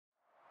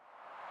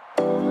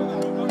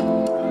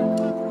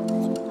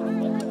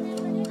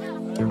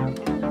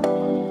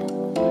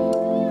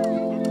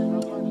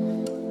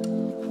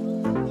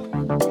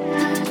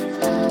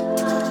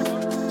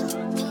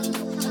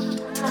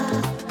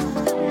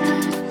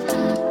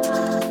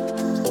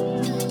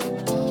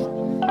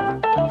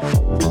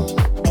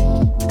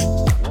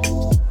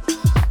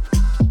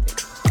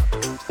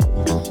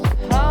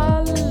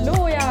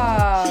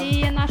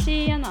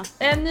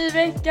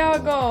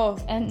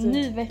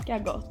ny vecka har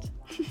gått.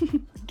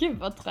 Gud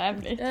vad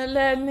trevligt.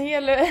 Eller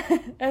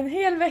en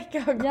hel vecka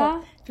har gått.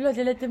 Ja. Förlåt,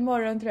 jag är lite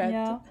morgontrött.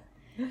 Ja.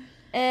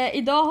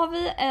 Idag har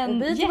vi en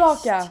Och vi är gäst.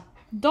 tillbaka.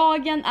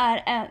 Dagen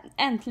är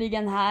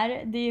äntligen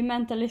här. Det är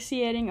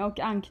mentalisering och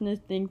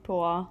anknytning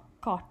på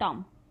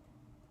kartan.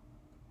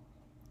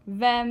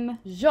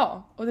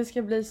 Ja, och det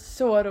ska bli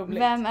så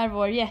roligt. Vem är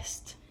vår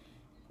gäst?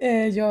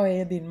 Jag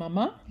är din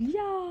mamma.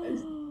 Ja.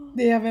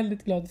 Det är jag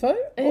väldigt glad för.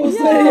 Och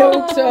så är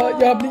jag också,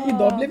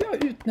 idag blev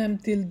jag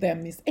utnämnd till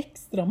Demis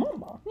extra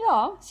mamma.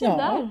 Ja, så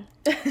där.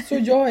 Så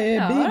jag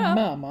är din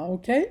mamma,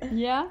 okej?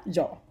 Ja.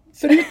 Ja.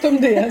 Förutom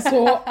det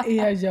så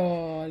är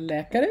jag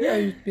läkare, jag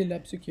är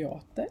utbildad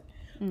psykiater.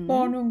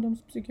 Barn- och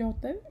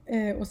ungdomspsykiater.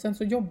 Och sen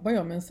så jobbar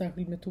jag med en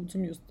särskild metod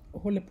som just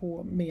håller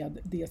på med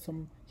det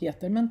som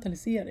heter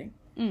mentalisering.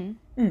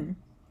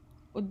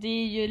 Och det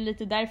är ju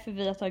lite därför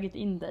vi har tagit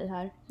in dig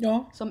här.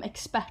 Ja. Som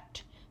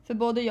expert. För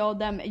både jag och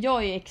dem,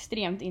 jag är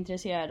extremt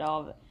intresserad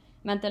av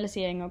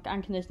mentalisering och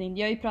anknytning.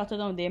 Jag har ju pratat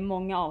om det i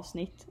många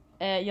avsnitt.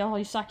 Jag har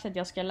ju sagt att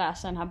jag ska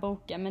läsa den här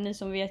boken. Men ni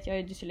som vet, jag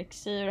är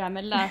dyslexi och det här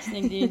med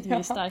läsning, det är ju inte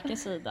min starka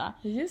sida.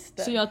 Just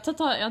det. Så jag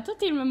tar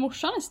till med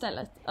morsan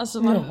istället.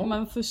 Alltså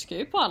man fuskar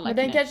ju på alla Men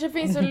den knep. kanske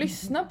finns att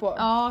lyssna på.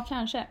 Ja,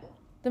 kanske.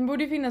 Den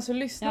borde ju finnas att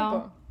lyssna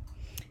på.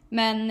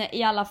 Men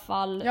i alla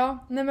fall. Ja,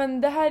 nej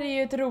men det här är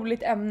ju ett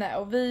roligt ämne.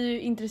 Och vi är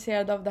ju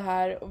intresserade av det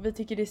här. Och vi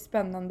tycker det är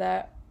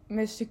spännande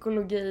med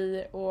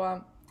psykologi och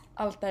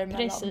allt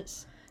däremellan.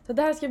 Precis. Så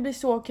det här ska bli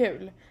så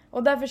kul.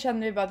 Och därför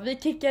känner vi bara att vi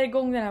kickar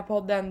igång den här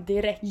podden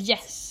direkt.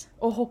 Yes.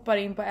 Och hoppar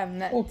in på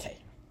ämnet. Okej.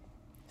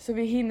 Så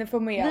vi hinner få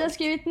med Vi har allt.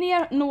 skrivit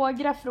ner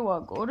några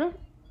frågor.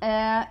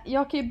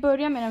 Jag kan ju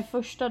börja med den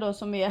första då,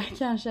 som är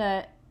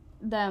kanske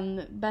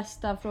den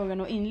bästa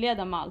frågan att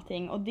inleda med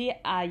allting. Och det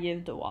är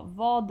ju då,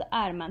 vad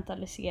är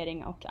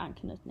mentalisering och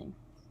anknytning?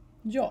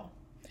 Ja.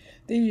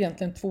 Det är ju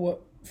egentligen 2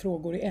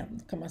 frågor i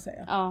en, kan man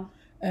säga. Ja.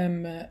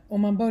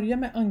 Om man börjar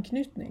med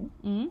anknytning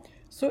Mm.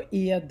 så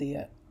är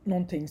det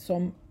någonting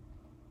som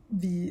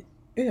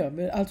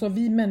alltså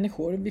vi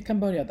människor, vi kan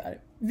börja där.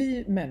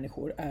 Vi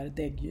människor är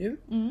däggdjur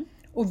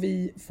och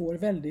vi får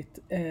väldigt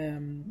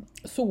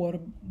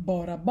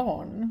sårbara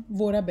barn.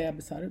 Våra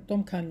bebisar,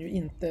 de kan ju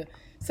inte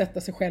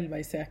sätta sig själva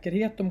i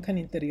säkerhet, de kan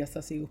inte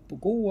resa sig upp och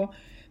gå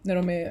när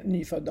de är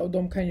nyfödda och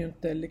de kan ju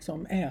inte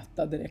liksom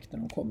äta direkt när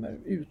de kommer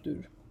ut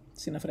ur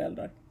sina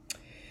föräldrar.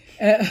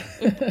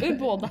 Ur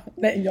båda.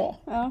 Nej, ja.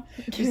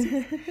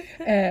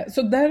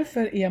 Så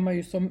därför är man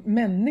ju som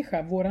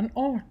människa, våran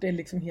art är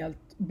liksom helt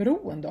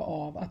beroende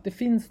av att det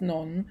finns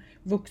någon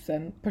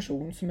vuxen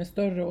person som är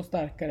större och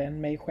starkare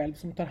än mig själv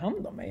som tar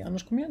hand om mig.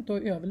 Annars kommer jag inte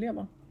att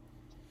överleva.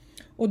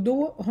 Och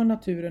då har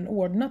naturen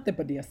ordnat det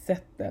på det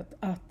sättet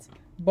att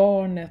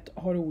barnet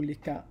har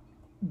olika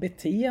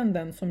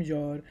beteenden som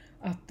gör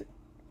att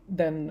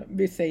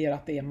vi säger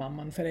att det är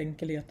mamman för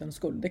enkelhetens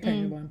skull. Det kan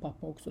ju vara en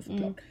pappa också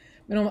såklart.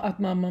 Men att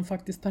mamman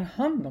faktiskt tar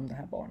hand om det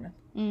här barnet.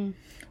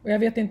 Och jag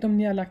vet inte om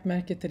ni har lagt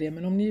märke till det,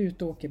 men om ni är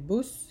ute och åker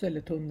buss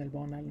eller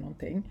tunnelbana eller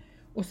någonting.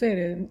 Och så är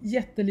det en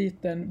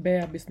jätteliten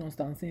bebis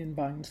någonstans i en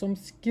vagn som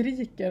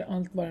skriker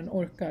allt vad den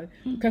orkar.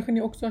 Då kanske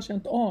ni också har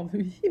känt av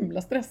hur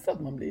himla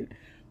stressad man blir.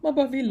 Man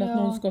bara vill att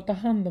någon ska ta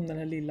hand om den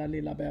här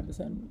lilla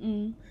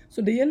bebisen.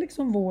 Så det är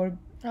liksom vår...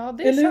 Ja,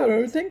 det är eller hur? sant. Har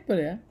du tänkt på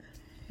det?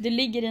 Det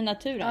ligger i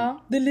naturen.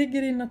 Ja. Det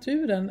ligger i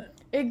naturen.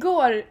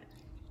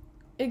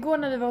 Igår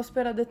när vi var och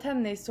spelade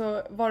tennis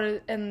så var det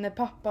en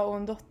pappa och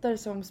en dotter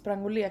som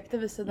sprang och lekte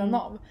vid sidan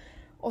av.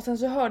 Och sen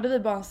så hörde vi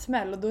bara en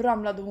smäll och då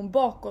ramlade hon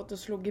bakåt och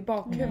slog i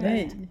bakhuvudet.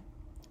 Nej.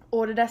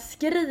 Och det där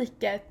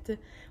skriket,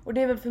 och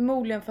det är väl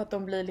förmodligen för att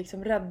de blir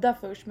liksom rädda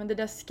först, men det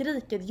där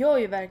skriket gör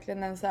ju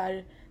verkligen en så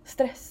här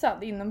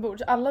stressad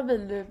inombords. Alla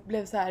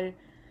blev så här,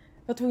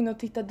 var tvungna att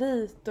titta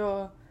dit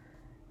och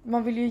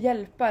man vill ju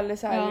hjälpa eller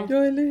så här.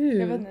 Ja, eller hur?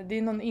 Jag vet inte, det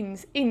är någon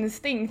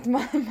instinkt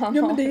man har.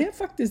 Ja, men det är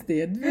faktiskt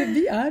det.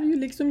 Vi är ju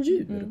liksom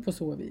djur på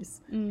så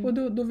vis. Och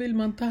då vill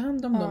man ta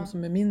hand om dem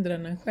som är mindre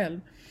än en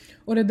själv.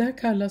 Och det där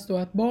kallas då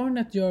att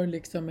barnet gör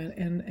liksom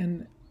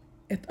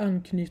ett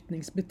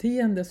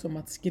anknytningsbeteende som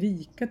att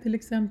skrika till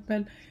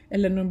exempel.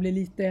 Eller när de blir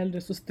lite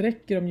äldre så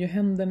sträcker de ju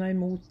händerna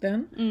emot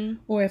den.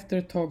 Och efter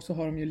ett tag så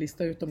har de ju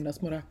listat ut de där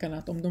små rackarna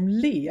att om de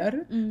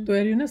ler, då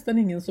är det ju nästan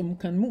ingen som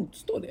kan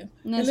motstå det.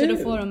 Nej, eller så då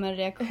hur? får de en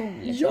reaktion.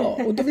 Liksom.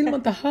 Ja, och då vill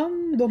man ta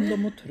hand om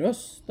dem och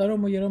trösta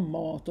dem och ge dem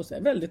mat och så.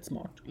 Väldigt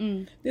smart.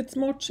 Det är ett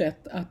smart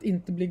sätt att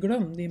inte bli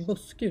glömd i en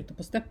buske ute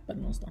på steppen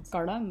någonstans.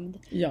 Glömd.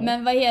 Ja.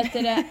 Men vad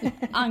heter det?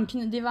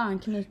 Det var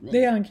anknytning.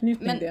 Det är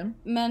anknytning det.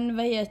 Men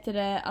vad heter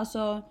det?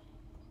 Alltså,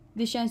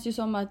 det känns ju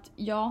som att,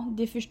 ja,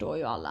 det förstår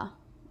ju alla.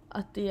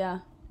 Att det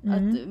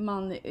att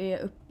man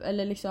är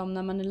eller liksom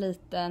när man är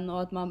liten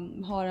och att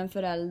man har en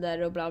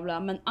förälder och bla bla.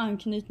 Men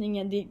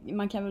anknytningen,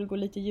 man kan väl gå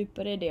lite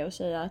djupare i det och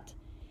säga att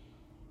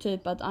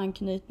typ att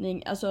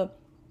anknytning, alltså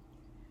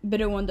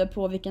beroende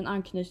på vilken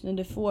anknytning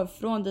du får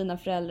från dina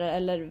föräldrar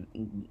eller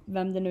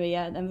vem det nu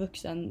är, en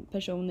vuxen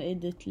person i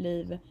ditt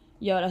liv,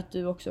 gör att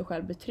du också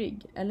själv blir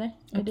trygg, eller?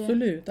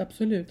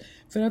 Absolut.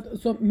 För att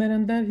så med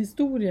den där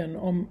historien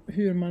om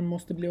hur man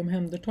måste bli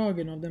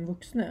omhändertagen av den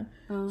vuxne,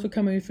 så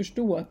kan man ju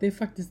förstå att det är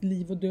faktiskt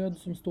liv och död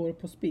som står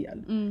på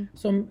spel.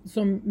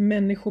 Som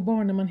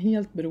människobarn är man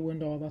helt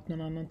beroende av att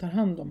någon annan tar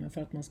hand om en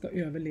för att man ska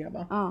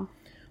överleva.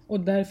 Och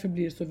därför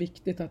blir det så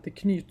viktigt att det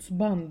knyts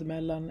band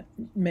mellan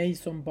mig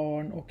som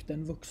barn och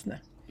den vuxne.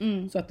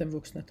 Så att den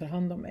vuxne tar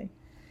hand om mig.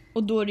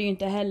 Och då är det ju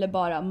inte heller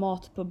bara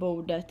mat på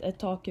bordet, ett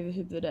tak över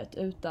huvudet,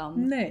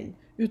 utan... Nej,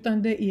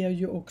 utan det är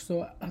ju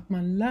också att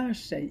man lär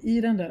sig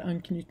i den där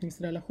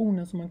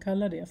anknytningsrelationen som man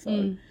kallar det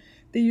för.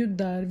 Det är ju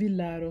där vi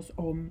lär oss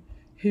om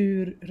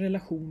hur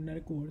relationer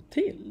går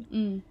till.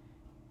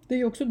 Det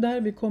är också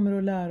där vi kommer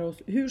att lära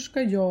oss, hur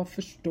ska jag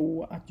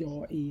förstå att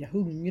jag är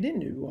hungrig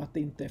nu och att det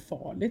inte är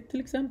farligt till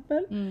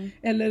exempel.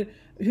 Eller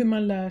hur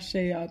man lär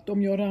sig att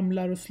om jag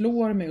ramlar och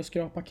slår mig och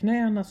skrapar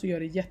knäna så gör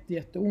det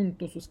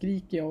jätteont och så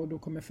skriker jag, och då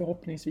kommer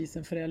förhoppningsvis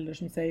en förälder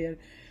som säger: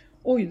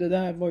 oj, det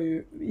där var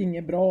ju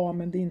inget bra,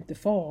 men det är inte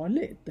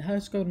farligt. Det här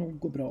ska nog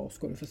gå bra,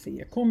 ska du få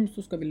se. Kom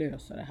så ska vi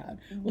lösa det här.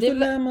 Och så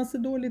lär man sig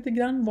då lite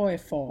grann, vad är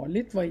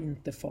farligt, vad är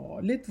inte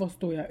farligt, vad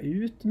står jag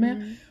ut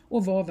med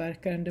och vad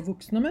verkar den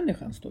vuxna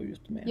människan stå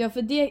ut med. Ja,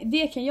 för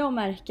det kan jag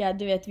märka,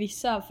 du vet,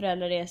 vissa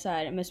föräldrar är så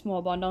här med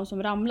småbarn, de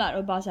som ramlar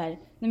och bara så här: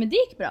 nej men det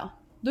gick bra.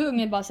 Då är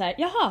ungen bara så här: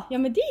 jaha, ja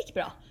men det gick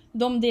bra.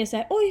 Det är så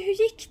här: oj,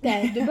 hur gick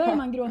det? Då börjar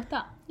man gråta.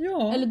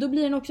 Ja. Eller då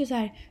blir den också så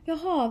här: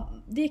 jaha,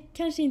 det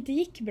kanske inte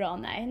gick bra.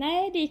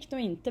 Nej, det gick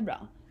nog inte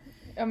bra.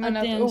 Ja, men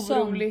att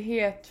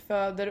orolighet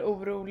föder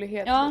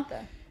orolighet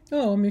lite.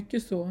 Ja,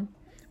 mycket så.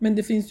 Men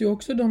det finns ju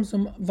också de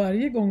som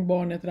varje gång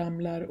barnet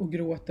ramlar och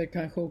gråter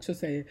kanske också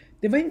säger: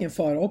 det var ingen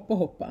fara, upp och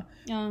hoppa.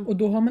 Och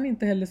då har man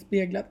inte heller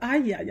speglat: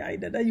 aj,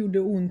 det där gjorde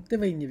ont, det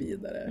var inget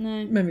vidare.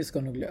 Nej. Men vi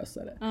ska nog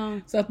lösa det.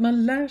 Så att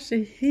man lär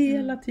sig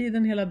hela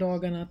tiden, hela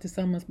dagarna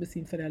tillsammans med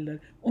sin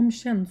förälder om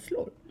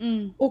känslor.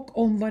 Och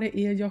om vad det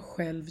är jag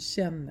själv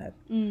känner.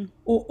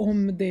 Och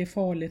om det är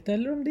farligt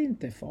eller om det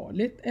inte är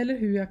farligt. Eller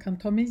hur jag kan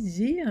ta mig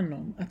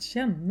igenom att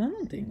känna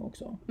någonting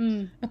också.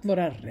 Att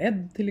vara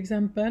rädd till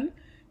exempel.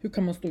 Hur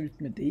kan man stå ut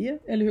med det?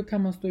 Eller hur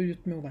kan man stå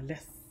ut med att vara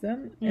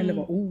ledsen? Eller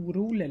vara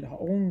orolig eller ha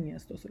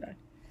ångest och sådär.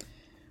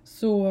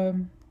 Så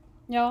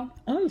ja.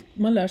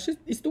 Man lär sig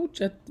i stort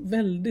sett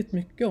väldigt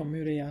mycket om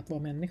hur det är att vara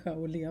människa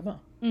och leva.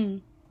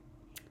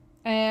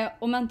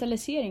 Och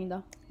mentalisering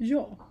då?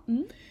 Ja.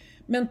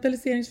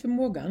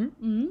 Mentaliseringsförmågan,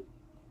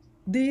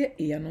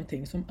 det är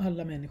någonting som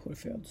alla människor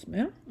föds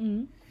med.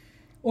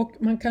 Och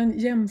man kan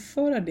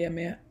jämföra det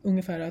med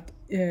ungefär att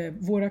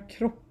våra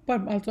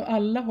kroppar, alltså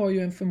alla har ju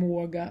en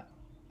förmåga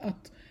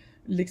att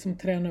liksom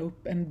träna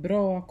upp en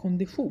bra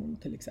kondition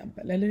till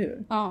exempel, eller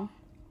hur? Ja.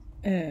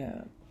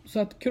 Så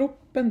att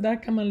kroppen,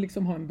 där kan man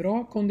liksom ha en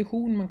bra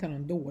kondition, man kan ha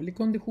en dålig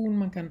kondition,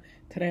 man kan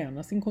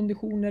träna sin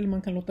kondition eller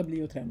man kan låta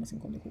bli att träna sin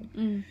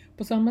kondition.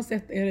 På samma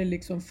sätt är det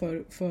liksom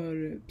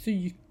för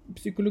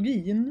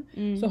psykologin,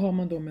 så har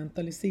man då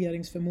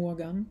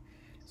mentaliseringsförmågan,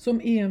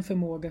 som är en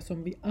förmåga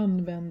som vi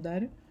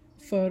använder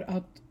för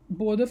att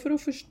både för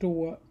att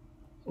förstå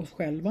oss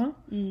själva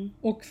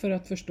och för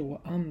att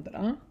förstå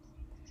andra.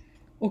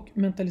 Och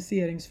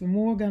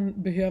mentaliseringsförmågan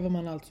behöver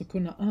man alltså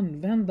kunna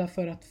använda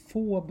för att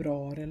få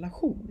bra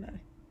relationer.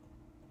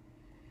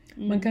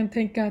 Man kan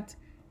tänka att,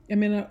 jag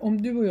menar,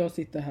 om du och jag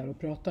sitter här och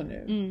pratar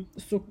nu,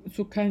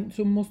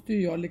 så måste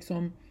ju jag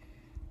liksom,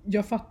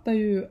 jag fattar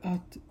ju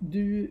att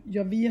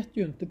jag vet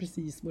ju inte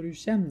precis vad du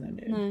känner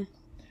nu. Nej.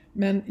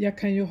 Men jag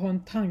kan ju ha en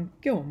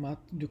tanke om att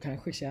du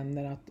kanske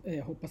känner att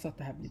jag hoppas att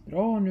det här blir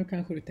bra. Nu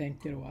kanske du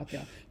tänker då att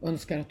jag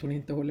önskar att hon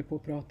inte håller på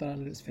och pratar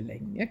alldeles för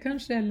länge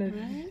kanske. Eller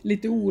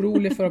lite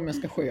orolig för om jag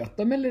ska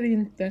sköta mig eller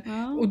inte.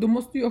 Ja. Och då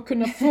måste jag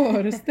kunna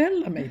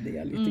föreställa mig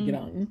det lite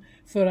grann.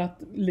 För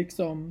att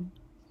liksom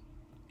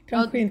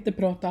kanske inte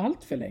prata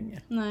allt för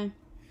länge. Nej.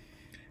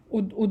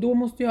 Och då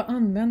måste jag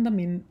använda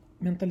min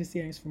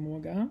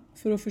mentaliseringsförmåga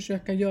för att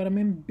försöka göra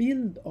mig en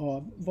bild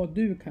av vad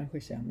du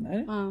kanske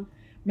känner. Ja.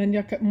 Men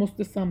jag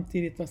måste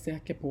samtidigt vara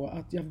säker på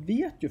att jag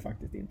vet ju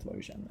faktiskt inte vad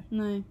du känner.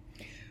 Nej.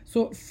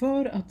 Så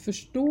för att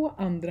förstå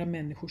andra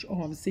människors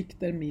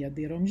avsikter med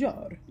det de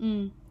gör,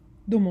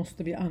 då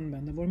måste vi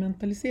använda vår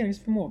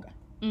mentaliseringsförmåga.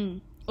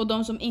 Och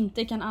de som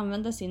inte kan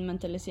använda sin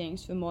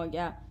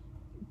mentaliseringsförmåga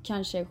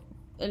kanske,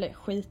 eller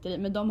skiter i,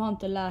 men de har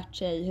inte lärt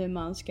sig hur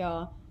man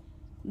ska...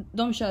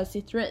 De kör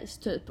sitt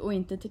race typ och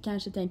inte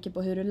kanske tänker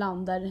på hur det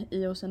landar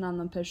i hos en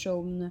annan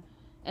person.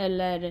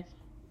 Eller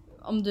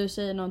om du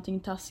säger någonting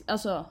taskigt.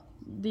 Alltså,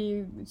 det är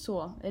ju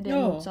så. Är det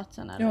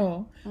motsatsen? Eller?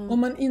 Ja, om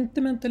man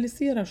inte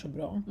mentaliserar så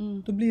bra,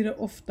 då blir det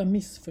ofta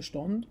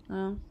missförstånd.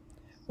 Ja.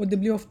 Och det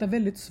blir ofta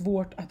väldigt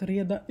svårt att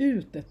reda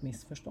ut ett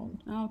missförstånd.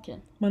 Ja, okay.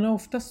 Man har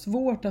ofta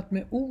svårt att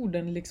med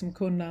orden liksom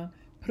kunna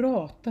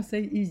prata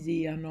sig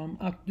igenom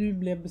att du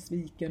blev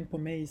besviken på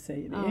mig,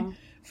 säger vi. Ja.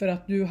 För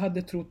att du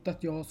hade trott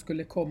att jag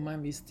skulle komma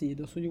en viss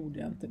tid och så gjorde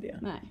jag inte det.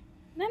 Nej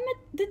men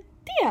det...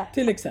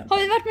 Till exempel. Har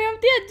vi varit med om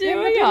det, du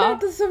och jag? Ja, det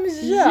låter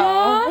som jag.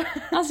 Ja,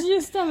 alltså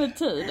just det med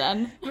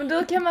tiden. Men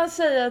då kan man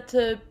säga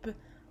typ...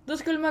 Då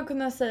skulle man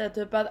kunna säga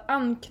typ att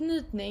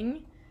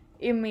anknytning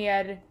är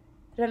mer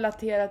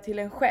relatera till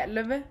en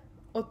själv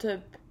och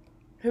typ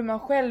hur man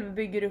själv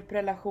bygger upp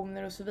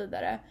relationer och så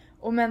vidare.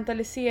 Och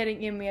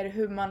mentalisering är mer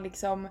hur man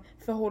liksom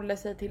förhåller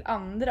sig till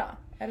andra,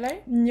 eller?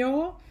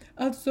 Ja,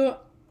 alltså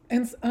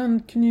ens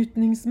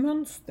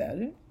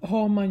anknytningsmönster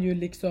har man ju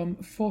liksom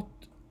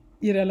fått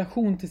i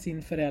relation till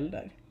sin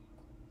förälder.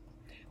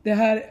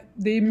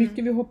 Det är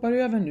mycket vi hoppar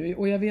över nu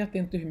och jag vet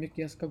inte hur mycket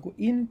jag ska gå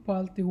in på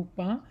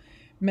alltihopa.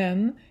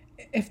 Men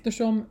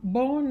eftersom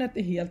barnet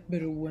är helt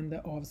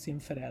beroende av sin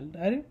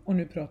förälder, och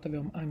nu pratar vi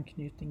om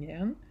anknytning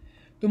igen,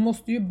 då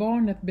måste ju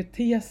barnet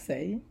bete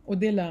sig, och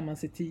det lär man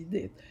sig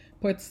tidigt,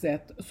 på ett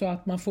sätt så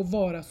att man får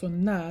vara så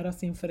nära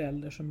sin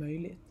förälder som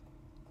möjligt.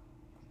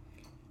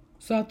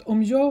 Så att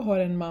om jag har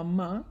en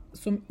mamma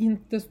som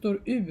inte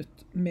står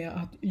ut med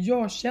att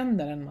jag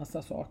känner en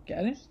massa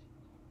saker,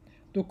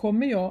 då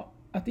kommer jag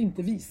att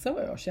inte visa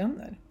vad jag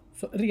känner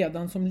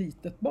redan som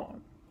litet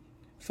barn.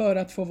 För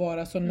att få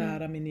vara så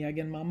nära min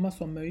egen mamma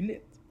som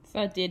möjligt. För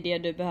att det är det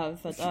du behöver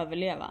för att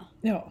överleva.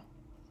 Ja.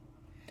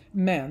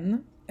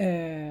 Men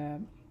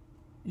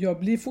jag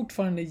blir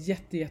fortfarande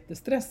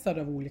jättestressad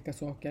av olika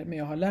saker. Men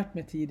jag har lärt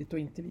mig tidigt att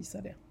inte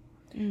visa det.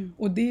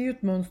 Och det är ju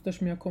ett mönster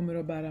som jag kommer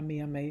att bära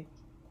med mig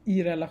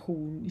i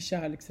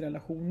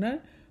kärleksrelationer.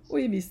 Och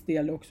i viss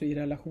del också i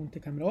relation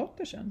till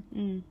kamrater sen.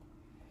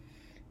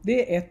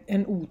 Det är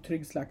en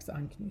otrygg slags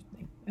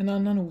anknytning. En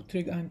annan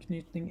otrygg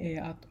anknytning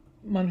är att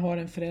man har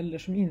en förälder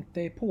som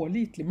inte är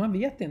pålitlig. Man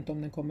vet inte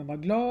om den kommer vara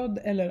glad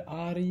eller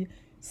arg,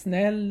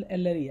 snäll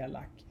eller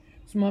elak.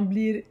 Så man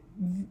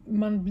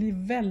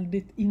blir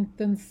väldigt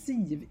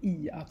intensiv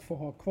i att få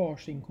ha kvar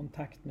sin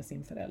kontakt med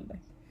sin förälder.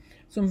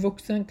 Som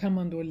vuxen kan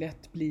man då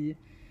lätt bli,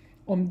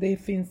 om det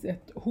finns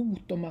ett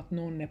hot om att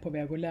någon är på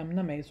väg att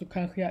lämna mig, så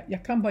kanske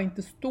jag kan bara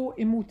inte stå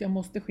emot. Jag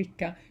måste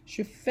skicka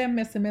 25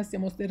 sms,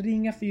 jag måste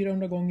ringa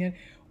 400 gånger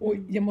och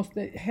jag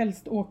måste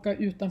helst åka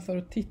utanför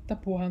och titta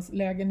på hans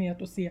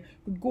lägenhet och se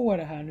hur går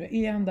det här nu.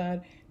 Är han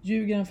där?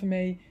 Ljuger han för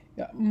mig?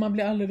 Ja, man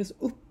blir alldeles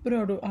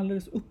upprörd och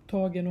alldeles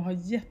upptagen och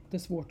har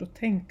jättesvårt att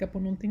tänka på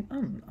någonting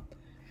annat.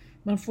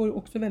 Man får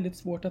också väldigt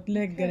svårt att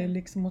lägga det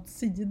liksom åt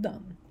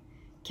sidan.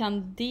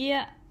 Kan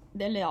det,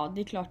 eller ja,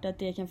 det är klart att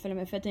det kan följa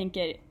med, för jag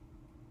tänker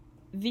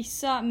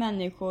vissa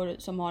människor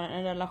som har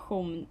en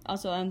relation,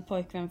 alltså en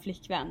pojkvän,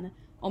 flickvän,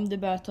 om det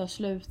börjar ta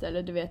slut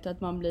eller du vet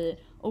att man blir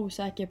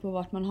osäker på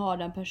vart man har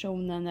den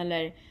personen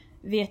eller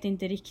vet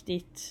inte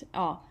riktigt,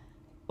 ja,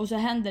 och så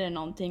händer det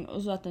någonting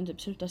och så att den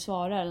typ slutar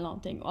svara eller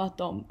någonting och att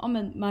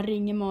man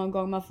ringer många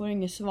gånger, man får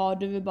inget svar,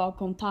 du vill bara ha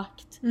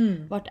kontakt,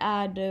 vart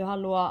är du,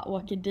 hallå,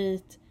 åker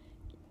dit.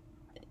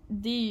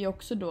 Det är ju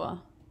också då,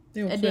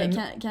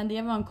 kan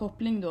det vara en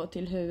koppling då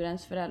till hur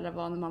ens föräldrar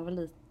var när man var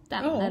liten?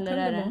 Ja, eller kan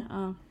är det det?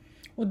 vara. Ja.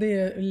 Och det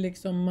är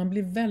liksom, man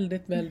blir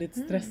väldigt,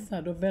 väldigt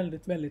stressad och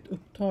väldigt, väldigt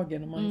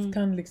upptagen. Och man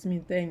kan liksom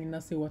inte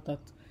ägna sig åt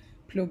att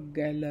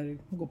plugga eller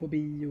gå på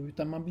bio.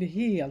 Utan man blir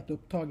helt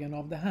upptagen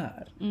av det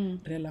här.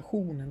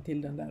 Relationen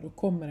till den där. Och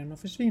kommer den att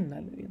försvinna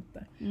eller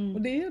inte.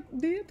 Och det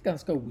är ett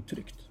ganska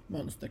otryggt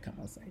mönster kan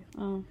man säga.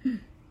 Ja.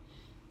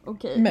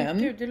 Okej. Men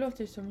Gud, det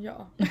låter ju som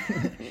jag.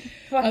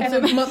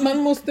 alltså, man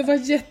måste vara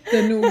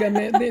jättenoga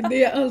med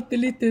det är alltid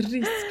lite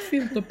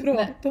riskfyllt att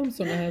prata om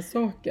sådana här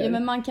saker. Ja,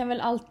 men man kan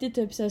väl alltid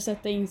typ så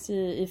sätta in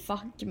sig i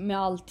fack med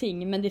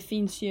allting, men det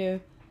finns ju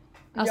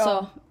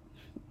alltså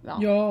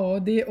ja,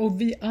 det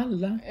och vi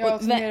alla. Ja,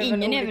 och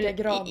ingen är väl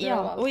grader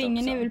av allt och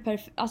ingen också. är väl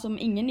perfekt, alltså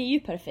ingen är ju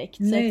perfekt.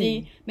 Så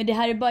Nej. men det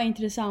här är bara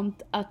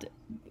intressant att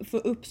få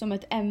upp som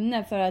ett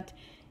ämne, för att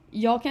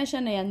jag kan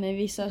känna igen mig i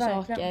vissa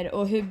saker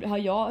och hur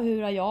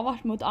har jag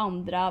varit mot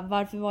andra,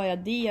 varför var jag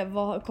det,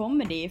 var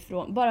kommer det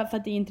ifrån, bara för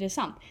att det är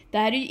intressant. Det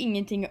här är ju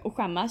ingenting att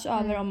skämmas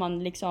över om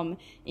man liksom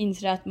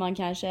inser att man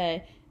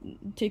kanske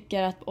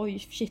tycker att oj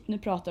shit, nu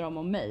pratar de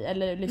om mig,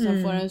 eller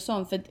liksom får en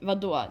sån, för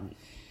vadå,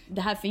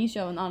 det här finns ju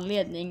av en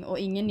anledning och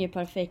ingen är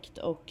perfekt.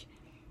 Och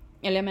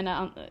eller jag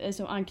menar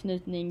som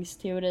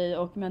anknytningsteori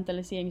och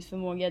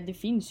mentaliseringsförmåga, det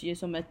finns ju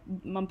som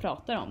man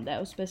pratar om det,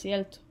 och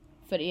speciellt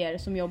för er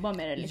som jobbar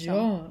med det liksom.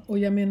 Ja, och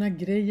jag menar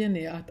grejen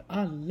är att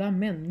alla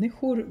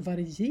människor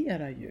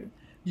varierar ju.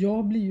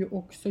 Jag blir ju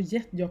också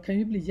jag kan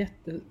ju bli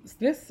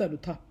jättestressad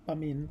och tappa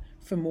min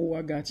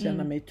förmåga att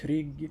känna mig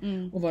trygg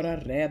och vara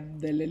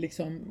rädd eller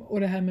liksom, och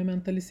det här med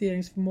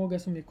mentaliseringsförmåga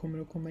som vi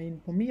kommer att komma in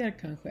på mer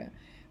kanske.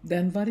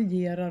 Den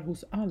varierar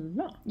hos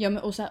alla. Ja,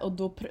 men och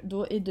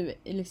då är du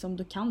liksom,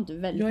 då kan du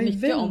väldigt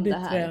mycket om det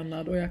här. Jag är väldigt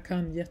tränad och jag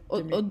kan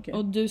jättemycket.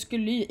 Och du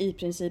skulle ju i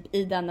princip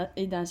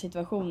i den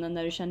situationen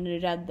när du känner dig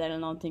rädd eller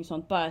någonting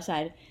sånt bara så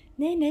här: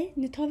 nej,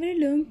 nu tar vi det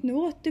lugnt, nu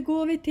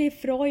återgår vi till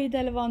Freud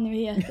eller vad nu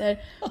heter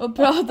och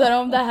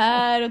pratar om det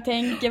här och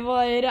tänker,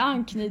 vad är det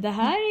anknytning, det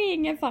här är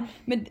ingen fall.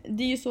 Men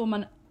det är ju så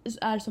man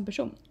är som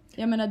person.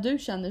 Jag menar, du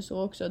känner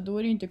så också, då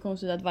är det ju inte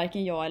konstigt att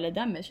varken jag eller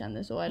Demme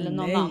känner så, eller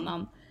någon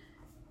annan.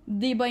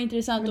 Det är bara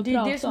intressant att prata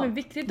om. Det är det som är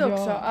viktigt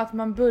också, att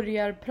man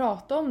börjar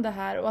prata om det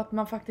här och att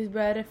man faktiskt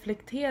börjar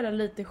reflektera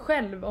lite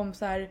själv om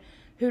så här,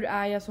 hur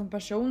är jag som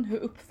person, hur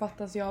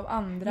uppfattas jag av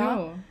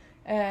andra?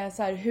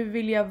 Så här, hur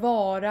vill jag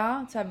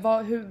vara? Så här,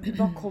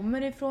 vad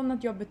kommer det ifrån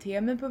att jag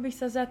beter mig på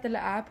vissa sätt eller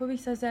är på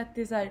vissa sätt?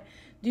 Det är, så här,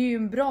 det är ju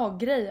en bra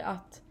grej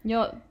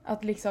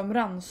att liksom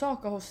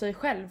rannsaka hos sig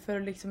själv för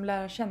att liksom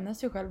lära känna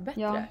sig själv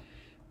bättre.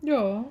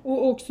 Ja,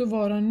 och också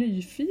vara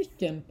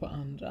nyfiken på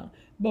andra.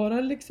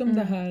 Bara liksom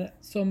det här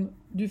som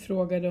du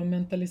frågade om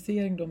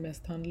mentalisering då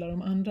mest handlar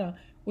om andra.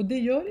 Och det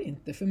gör det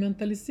inte, för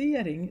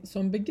mentalisering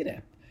som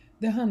begrepp,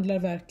 det handlar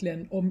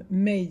verkligen om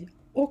mig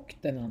och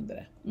den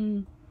andra.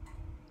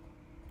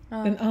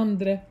 Den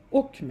andra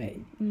och mig.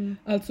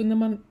 Alltså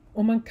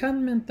om man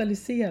kan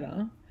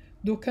mentalisera,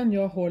 då kan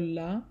jag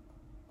hålla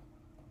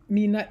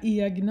mina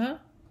egna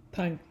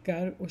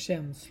tankar och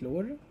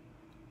känslor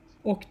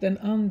och den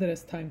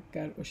andres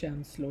tankar och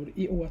känslor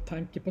i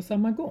åtanke på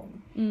samma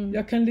gång.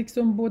 Jag kan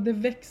liksom både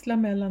växla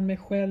mellan mig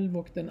själv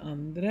och den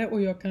andra,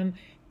 och jag kan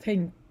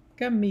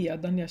tänka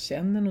medan jag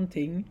känner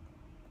någonting.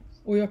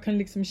 Och jag kan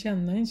liksom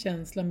känna en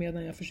känsla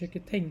medan jag försöker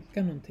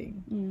tänka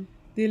någonting.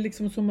 Det är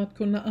liksom som att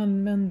kunna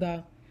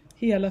använda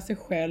hela sig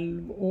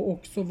själv och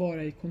också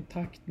vara i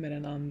kontakt med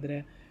den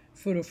andra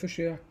för att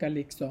försöka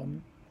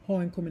liksom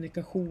ha en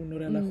kommunikation och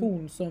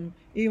relation som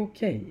är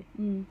okej.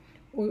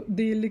 Och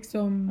det är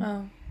liksom...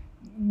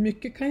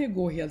 Mycket kan ju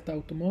gå helt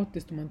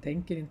automatiskt och man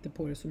tänker inte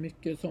på det så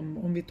mycket. Som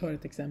om vi tar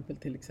ett exempel,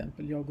 till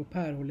exempel jag och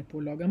Per håller på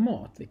att laga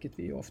mat, vilket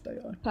vi ju ofta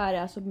gör. Per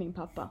är alltså min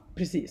pappa.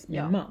 Precis,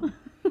 min man.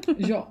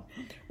 Ja,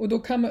 och då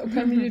kan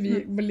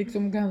vi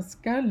liksom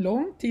ganska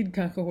lång tid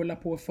kanske hålla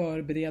på att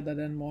förbereda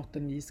den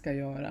maten vi ska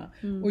göra.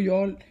 Och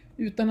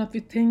utan att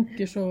vi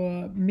tänker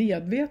så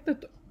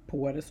medvetet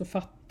på det, så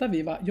fattar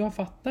vi jag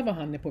fattar vad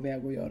han är på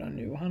väg att göra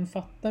nu och han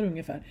fattar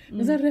ungefär.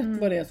 Men sen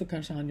rätt vad det är så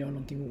kanske han gör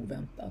någonting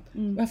oväntat.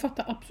 Och jag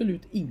fattar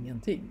absolut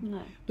ingenting. Nej.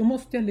 Då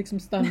måste jag liksom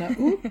stanna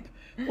upp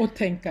och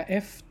tänka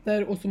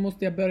efter, och så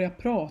måste jag börja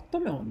prata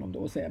med honom då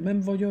och säga,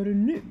 men vad gör du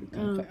nu?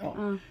 Kanske?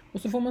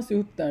 Och så får man se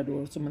upp där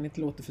då så man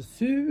inte låter för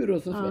sur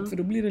och så, för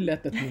då blir det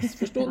lätt ett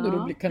missförstånd och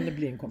då kan det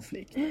bli en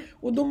konflikt.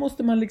 Och då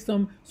måste man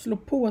liksom slå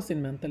på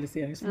sin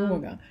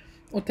mentaliseringsförmåga.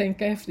 Och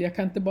tänka efter, jag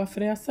kan inte bara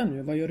fräsa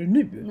nu, vad gör du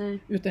nu? Nej.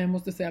 Utan jag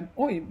måste säga,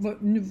 oj,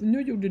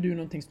 nu gjorde du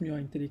någonting som jag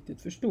inte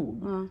riktigt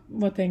förstod.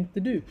 Vad tänkte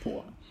du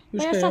på?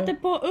 Jag satte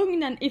på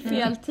ugnen i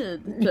fel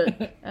tid,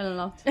 typ. Eller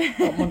något.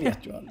 Ja, man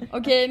vet ju aldrig.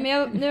 Okej,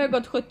 men nu har det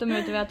gått 17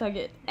 minuter och vi har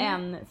tagit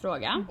en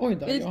fråga. Oj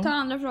då, vi tar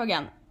andra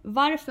frågan.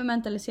 Varför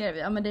mentaliserar vi?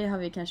 Ja, men det har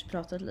vi kanske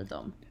pratat lite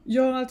om.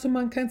 Ja, alltså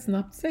man kan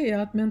snabbt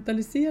säga att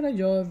mentalisera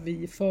gör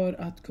vi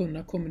för att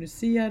kunna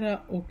kommunicera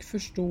och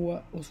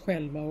förstå oss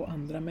själva och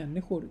andra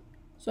människor.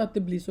 Så att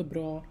det blir så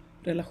bra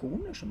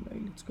relationer som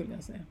möjligt, skulle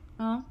jag säga.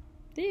 Ja,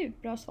 det är ju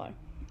bra svar.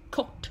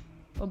 Kort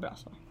och bra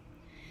svar.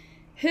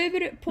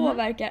 Hur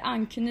påverkar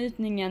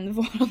anknytningen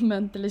vår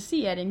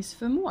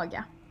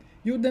mentaliseringsförmåga?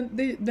 Jo,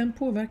 den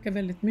påverkar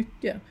väldigt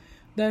mycket.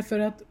 Därför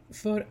att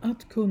för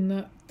att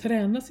kunna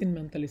träna sin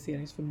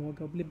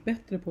mentaliseringsförmåga och bli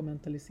bättre på att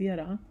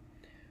mentalisera,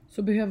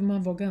 så behöver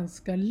man vara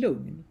ganska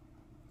lugn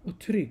och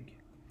trygg.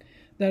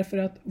 Därför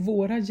att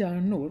våra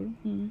hjärnor,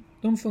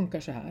 de funkar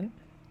så här.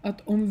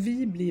 Att om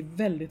vi blir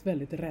väldigt,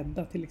 väldigt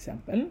rädda till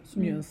exempel,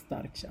 som ju är en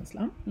stark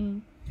känsla,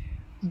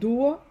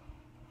 då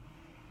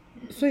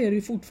så är det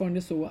ju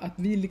fortfarande så att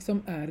vi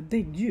liksom är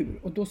däggdjur,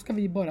 och då ska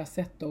vi bara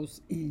sätta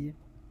oss i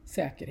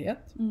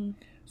säkerhet.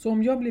 Så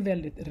om jag blir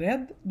väldigt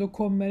rädd, då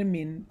kommer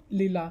min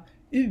lilla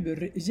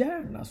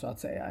urhjärna så att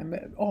säga,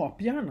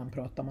 aphjärnan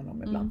pratar man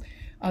om ibland,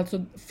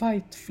 alltså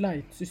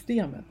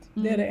fight-flight-systemet,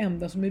 det är det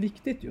enda som är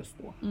viktigt just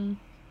då.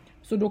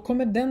 Så då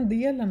kommer den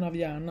delen av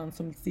hjärnan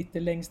som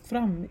sitter längst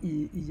fram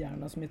i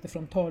hjärnan, som heter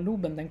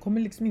frontalloben, den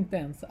kommer liksom inte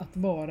ens att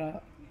vara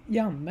i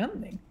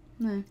användning.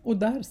 Nej. Och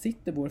där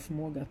sitter vår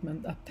förmåga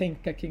att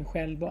tänka kring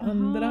själv och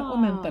andra och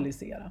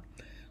mentalisera.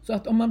 Så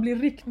att om man blir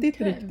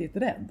riktigt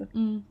rädd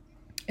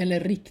eller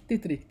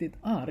riktigt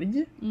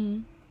arg,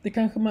 det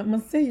kanske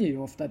man säger ju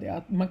ofta det,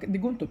 att det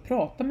går inte att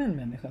prata med en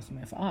människa som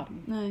är för arg.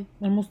 Nej.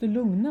 Man måste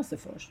lugna sig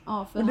först.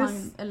 Ja, för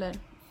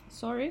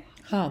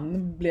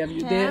han blev ju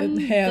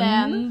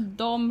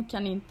de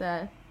kan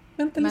inte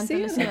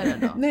mentalisera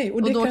då. Nej,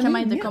 och då kan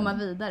man inte komma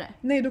vidare.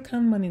 Nej, då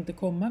kan man inte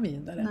komma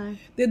vidare.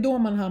 Nej. Det är då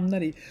man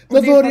hamnar i,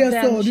 vad var det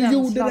jag sa, du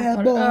gjorde det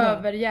här bara.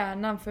 Över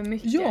hjärnan för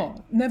mycket. Ja,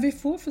 när vi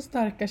får för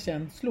starka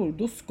känslor,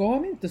 då ska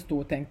vi inte stå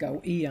och tänka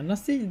å ena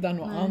sidan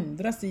och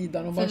andra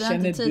sidan, och vad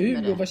känner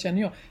du och vad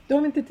känner jag. Det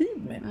har vi inte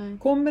tid med. Nej.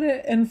 Kommer det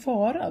en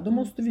fara, då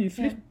måste vi ju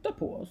flytta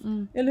på oss.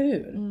 Eller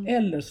hur?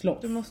 Eller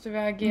slåss. Då måste vi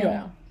agera.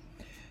 Ja.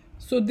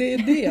 Så det är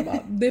det, va.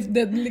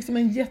 Det är liksom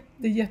en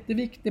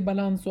jätteviktig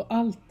balans att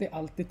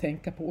alltid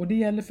tänka på. Och det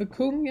gäller för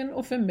kungen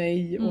och för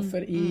mig och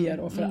för er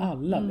och för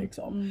alla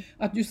liksom.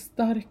 Att ju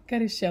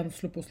starkare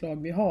känslopåslag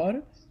vi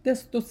har,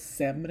 desto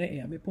sämre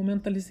är vi på att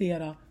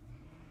mentalisera.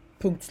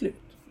 Punkt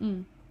slut.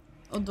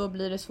 Och då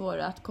blir det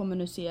svårare att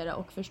kommunicera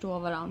och förstå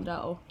varandra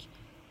och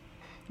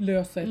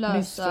lösa ett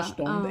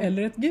missförstånd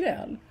eller ett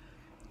gräl.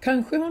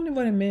 Kanske har ni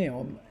varit med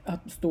om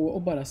att stå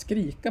och bara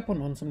skrika på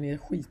någon som ni är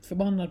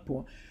skitförbannad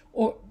på.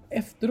 Och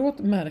efteråt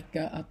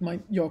märka att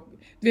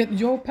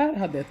jag och Per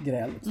hade ett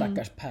gräl,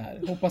 stackars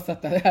Per. Hoppas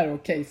att det här är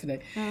okej för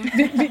dig.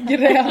 Vi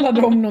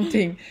grälade om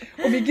någonting.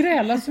 Och vi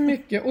grälade så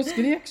mycket och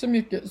skrek så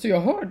mycket. Så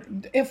jag hörde,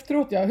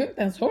 efteråt, jag har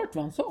inte ens hört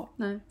vad han sa.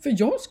 Nej. För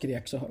jag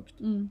skrek så högt.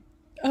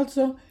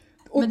 Alltså,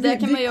 och Men där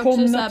kan man ju vi kom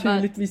också så här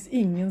naturligtvis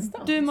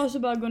ingenstans. Du måste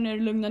bara gå ner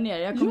och lugna ner.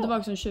 Jag kommer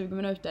tillbaka om 20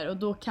 minuter och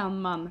då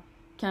kan man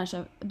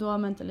kanske, då har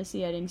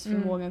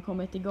mentaliseringsförmågan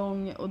kommit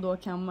igång och då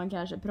kan man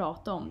kanske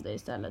prata om det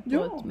istället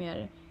på ett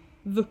mer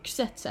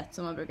vuxet sätt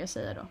som man brukar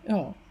säga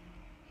då.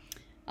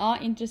 Ja,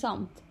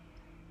 intressant.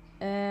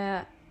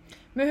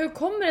 Men hur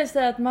kommer det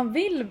sig att man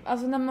vill,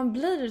 alltså när man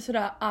blir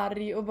sådär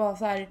arg och bara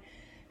så här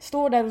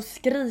står där och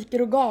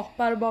skriker och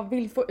gapar och bara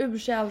vill få ur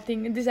sig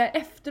allting. Det är så här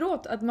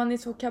efteråt att man är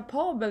så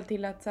kapabel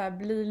till att så här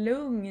bli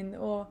lugn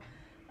och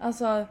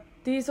alltså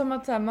det är som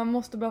att så här, man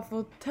måste bara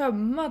få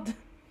tömma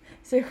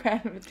sig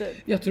själv typ.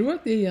 Jag tror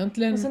att det är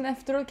egentligen... Och sen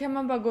efteråt kan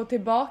man bara gå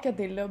tillbaka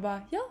till det och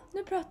bara, ja,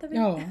 nu pratar vi.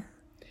 Ja.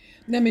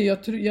 Nej, men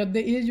jag tror,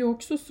 det är ju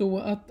också så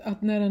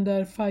att när den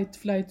där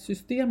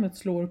fight-flight-systemet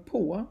slår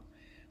på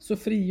så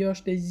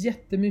frigörs det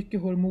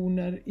jättemycket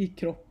hormoner i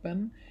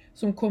kroppen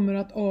som kommer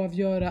att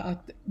avgöra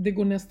att det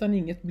går nästan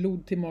inget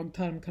blod till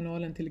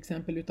mag-tarmkanalen till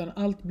exempel, utan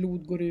allt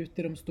blod går ut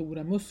i de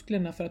stora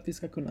musklerna för att vi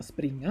ska kunna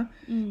springa.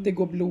 Det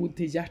går blod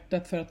till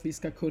hjärtat för att vi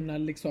ska kunna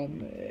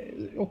liksom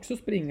också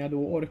springa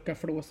då, orka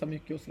flåsa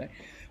mycket och sådär.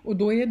 Och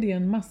då är det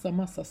en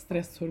massa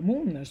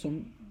stresshormoner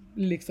som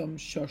liksom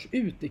körs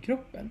ut i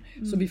kroppen.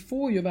 Så vi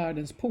får ju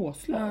världens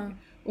påslag.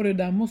 Och det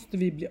där måste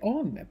vi bli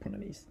av med på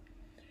något vis.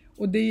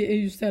 Och det är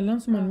ju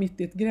sällan som man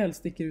mitt i ett gräl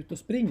sticker ut och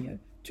springer.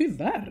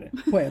 Tyvärr,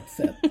 på ett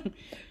sätt.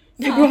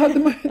 För då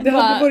hade det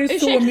hade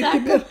varit så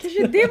mycket bättre.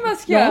 Kanske det man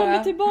ska göra.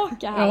 Kommer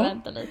tillbaka här,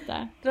 vänta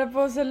lite. Dra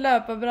på sig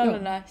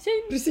löparbrallorna. Ja,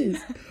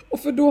 precis. Och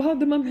för då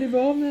hade man blivit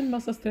av med en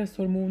massa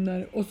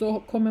stresshormoner. Och så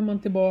kommer man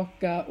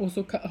tillbaka och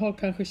så har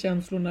kanske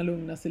känslorna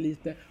lugnat sig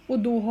lite. Och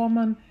då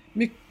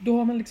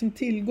har man liksom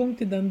tillgång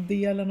till den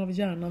delen av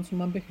hjärnan som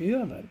man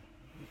behöver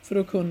för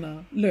att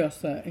kunna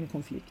lösa en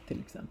konflikt till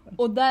exempel.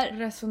 Och där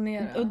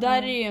resonera. Och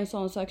där är ju en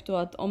sån sak då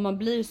att om man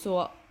blir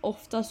så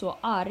ofta så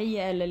arg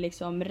eller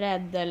liksom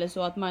rädd eller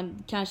så att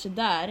man kanske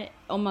där,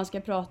 om man ska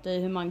prata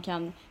i hur man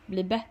kan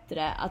bli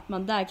bättre, att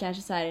man där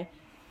kanske så här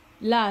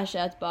lär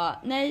sig att bara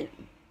nej,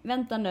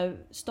 vänta nu,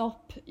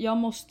 stopp, jag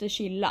måste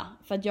chilla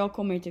för att jag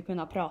kommer inte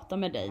kunna prata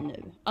med dig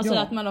nu. Alltså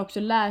att man också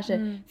lär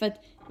sig för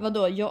att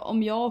vadå,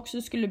 om jag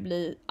också skulle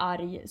bli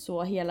arg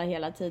så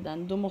hela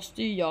tiden, då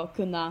måste ju jag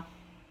kunna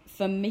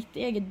för mitt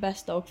eget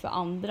bästa och för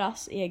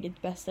andras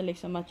eget bästa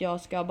liksom att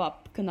jag ska bara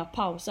kunna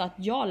pausa, att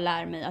jag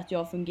lär mig att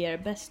jag fungerar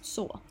bäst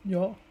så.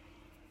 Ja,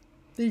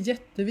 det är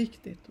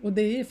jätteviktigt och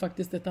det är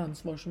faktiskt ett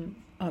ansvar som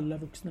alla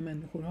vuxna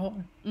människor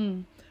har.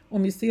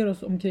 Om vi ser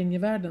oss omkring i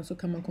världen så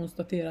kan man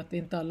konstatera att det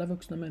är inte alla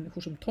vuxna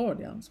människor som tar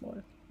det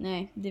ansvaret.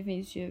 Nej, det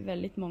finns ju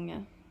väldigt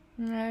många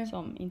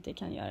som inte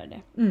kan göra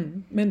det.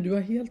 Men du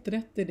har helt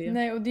rätt i det.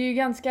 Nej, och det är ju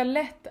ganska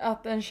lätt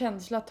att en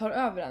känsla tar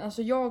över en.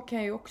 Alltså jag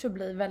kan ju också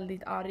bli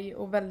väldigt arg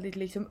och väldigt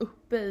liksom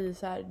uppe i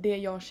så här det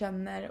jag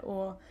känner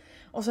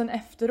och sen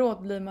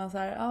efteråt blir man så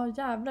här,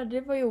 jävlar,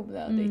 det var ju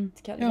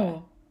onödigt kanske.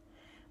 Ja.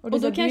 Och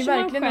då kanske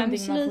är verkligen man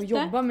någonting man får lite.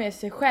 jobba med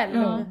sig själv.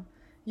 Ja.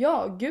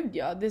 Ja, gud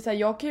ja. Det är så här,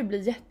 jag kan ju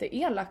bli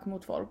jätteelak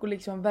mot folk och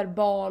liksom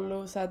verbal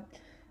och så här,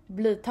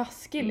 bli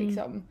taskig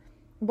liksom.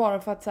 Bara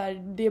för att så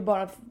här, det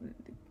bara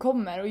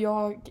kommer och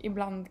jag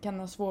ibland kan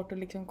ha svårt att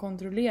liksom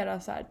kontrollera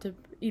så här, typ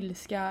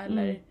ilska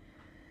eller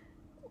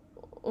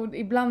och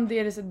ibland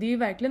är det så, det är ju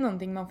verkligen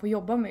någonting man får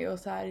jobba med och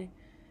så här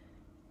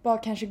bara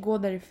kanske gå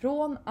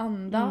därifrån,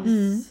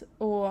 andas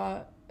och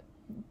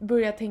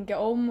börja tänka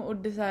om och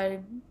det så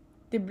här,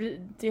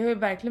 det har ju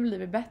verkligen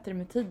blivit bättre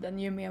med tiden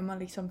ju mer man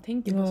liksom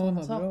tänker på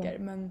sådana saker.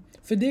 Men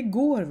för det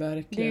går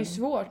verkligen. Det är ju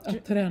svårt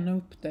att träna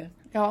upp det.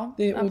 Ja,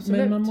 absolut.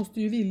 Men man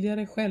måste ju vilja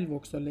det själv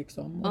också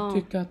liksom. Och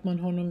tycka att man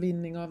har någon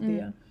vinning av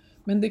det.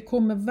 Men det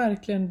kommer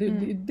verkligen,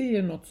 det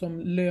är något som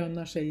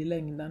lönar sig i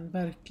längden,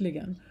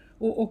 verkligen.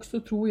 Och också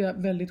tror jag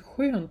väldigt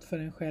skönt för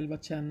en själv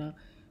att känna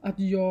att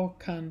jag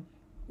kan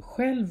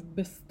själv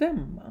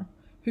bestämma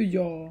hur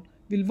jag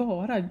vill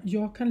vara.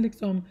 Jag kan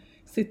liksom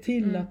se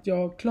till att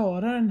jag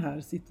klarar den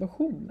här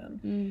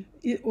situationen.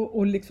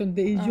 Och liksom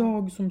det är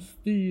jag som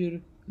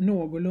styr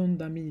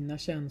någorlunda mina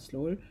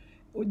känslor.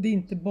 Och det är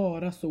inte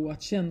bara så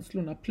att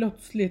känslorna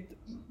plötsligt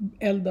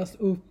eldas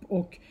upp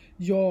och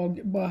jag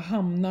bara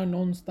hamnar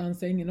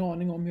någonstans. Jag har ingen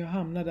aning om hur jag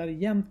hamnar där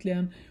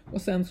egentligen.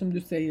 Och sen som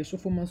du säger så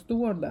får man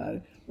stå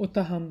där och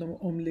ta hand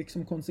om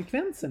liksom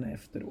konsekvenserna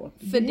efteråt.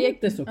 För det är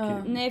inte så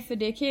kul. Nej, för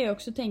det kan jag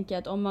också tänka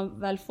att om man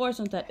väl får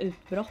sånt här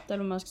utbrott eller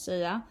vad man ska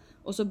säga.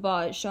 Och så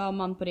bara kör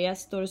man på det,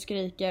 står och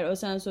skriker och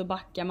sen så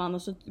backar man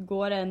och så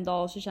går det en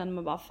dag och så känner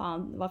man bara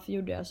fan, varför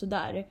gjorde jag så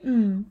där?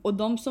 Och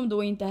de som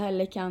då inte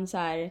heller kan så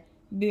här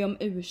be om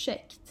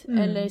ursäkt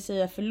eller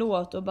säga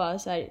förlåt och bara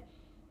så här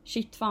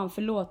shit fan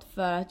förlåt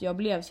för att jag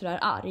blev så där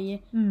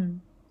arg.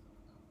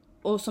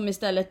 och som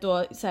istället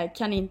då så här,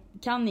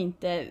 kan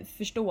inte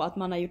förstå att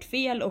man har gjort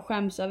fel och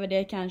skäms över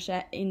det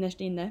kanske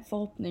innerst inne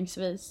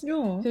förhoppningsvis.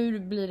 Ja. Hur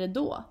blir det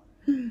då?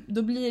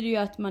 Då blir det ju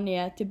att man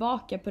är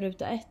tillbaka på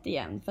ruta 1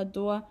 igen. För att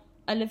då,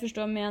 eller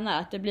förstår jag vad jag menar?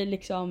 Att det blir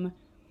liksom,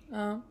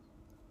 Ja.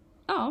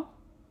 ja.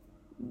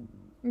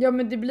 Ja,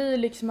 men det blir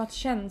liksom att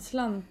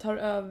känslan tar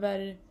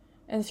över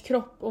ens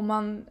kropp och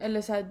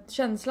eller så här,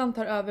 känslan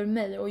tar över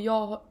mig och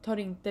jag tar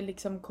inte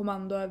liksom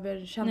kommando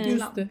över känslan.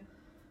 Just det.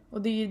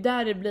 Och det är ju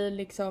där det blir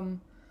liksom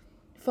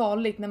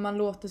farligt, när man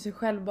låter sig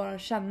själv bara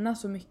känna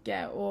så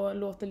mycket och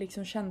låter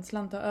liksom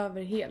känslan ta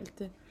över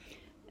helt.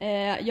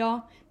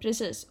 Ja,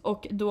 precis.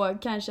 Och då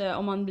kanske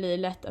om man blir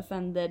lätt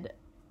offended,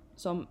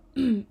 som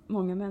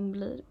många män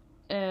blir,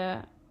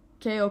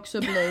 kan ju också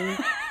bli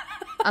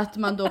att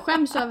man då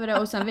skäms över det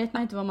och sen vet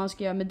man inte vad man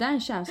ska göra med den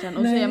känslan.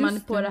 Och Nej, så är man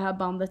just på det. det här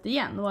bandet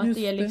igen. Och att Just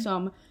det är det.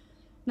 liksom,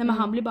 nej men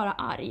han blir bara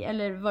arg.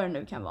 Eller vad det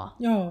nu kan vara.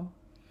 Ja,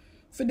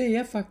 för det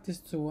är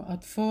faktiskt så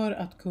att för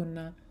att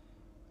kunna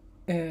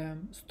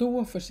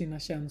stå för sina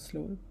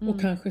känslor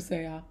och kanske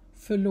säga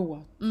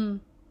förlåt,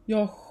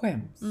 jag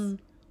skäms.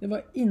 Det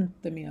var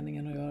inte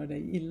meningen att göra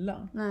dig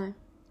illa. Nej.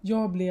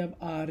 Jag blev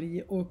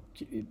arg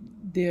och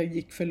det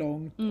gick för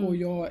långt och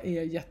jag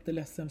är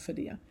jätteledsen för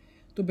det.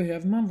 Då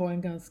behöver man vara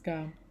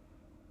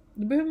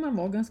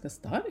ganska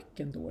stark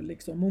ändå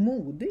liksom, och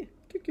modig,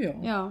 tycker jag.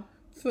 Ja.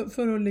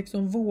 För att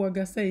liksom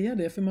våga säga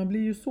det, för man blir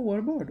ju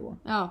sårbar då.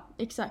 Ja,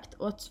 exakt.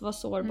 Och att vara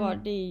sårbar,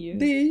 det är ju...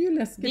 Det är ju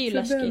läskigt, Det är ju för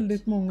läskigt.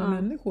 väldigt många Ja.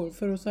 människor,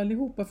 för oss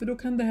allihopa. För då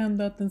kan det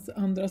hända att den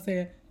andra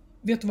säger,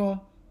 vet du vad,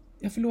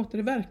 jag förlåter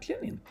det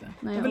verkligen inte.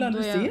 Nej, jag vill och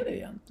aldrig då är- se det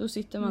igen. Då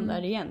sitter man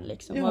där igen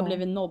liksom. Ja. Och har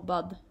blivit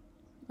nobbad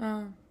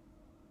Ja.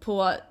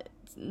 på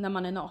när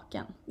man är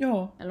naken.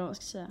 Ja, Eller vad man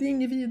ska säga. det är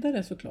inget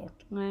vidare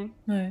såklart. Nej.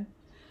 Nej.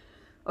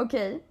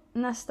 Okej,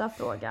 nästa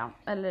fråga.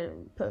 Eller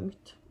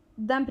punkt.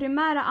 Den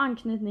primära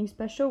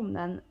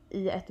anknytningspersonen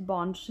i ett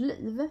barns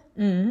liv.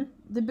 Mm.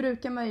 Det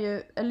brukar man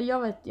ju, eller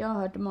jag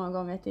har hört det många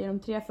gånger att det är de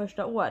 3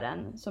 första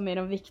åren som är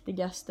de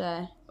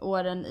viktigaste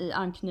åren i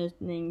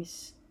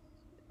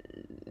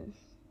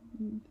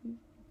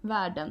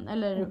världen.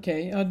 Eller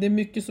Okej, ja, det är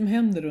mycket som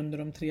händer under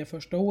de 3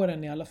 första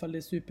åren i alla fall. Det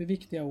är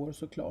superviktiga år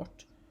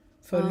såklart.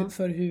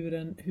 För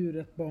hur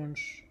ett barns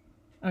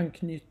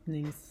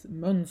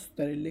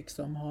anknytningsmönster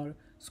liksom har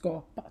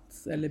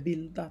skapats eller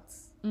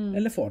bildats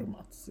eller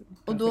formats. och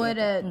kanske då är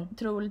det Ja.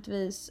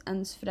 troligtvis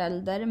ens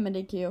förälder, men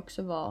det kan ju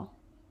också vara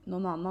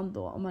någon annan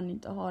då om man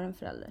inte har en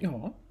förälder.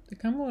 Ja, det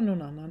kan vara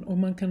någon annan. Och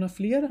man kan ha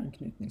flera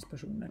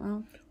anknytningspersoner.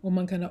 Ja. Och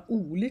man kan ha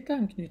olika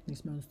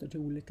anknytningsmönster till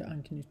olika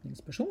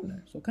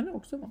anknytningspersoner. Så kan det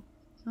också vara.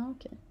 Ja,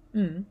 okej.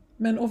 Mm.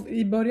 Men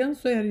i början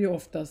så är det ju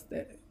oftast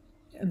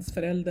ens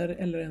förälder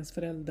eller ens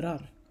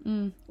föräldrar.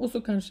 Mm. Och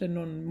så kanske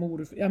någon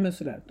mor, ja men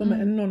sådär.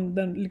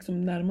 Den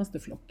liksom närmaste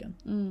flocken.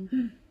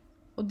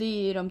 Och det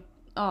är ju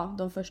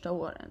de första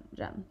åren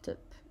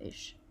typ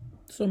ish.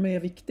 Som är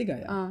viktiga,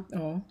 ja. Ja.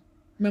 Ja.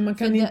 Men man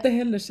kan För inte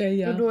heller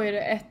säga... Och då är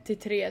det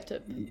 1-3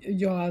 typ.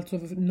 Ja,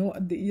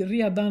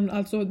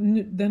 alltså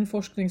den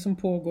forskning som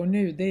pågår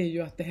nu, det är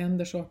ju att det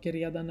händer saker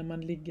redan när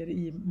man ligger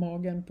i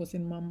magen på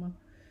sin mamma.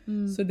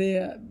 Så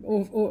det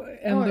och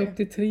ända Oj. upp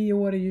till 3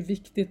 år är ju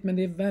viktigt, men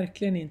det är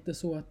verkligen inte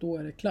så att då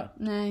är det klart.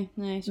 Nej,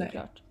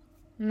 såklart.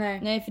 Nej.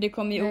 Nej, för det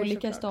kommer ju Nej, olika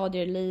såklart.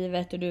 stadier i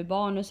livet och du är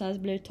barn och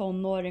sen blir du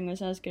tonåring och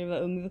sen ska du vara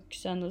ung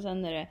vuxen och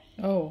sen är det...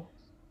 Ja.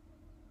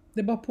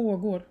 Det bara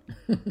pågår.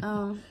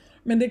 Ja.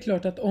 Men det är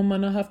klart att om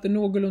man har haft det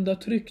någorlunda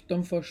tryggt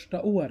de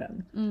första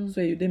åren så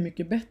är ju det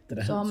mycket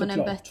bättre. Så har man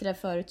såklart. en bättre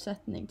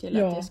förutsättning till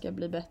Ja. att det ska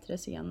bli bättre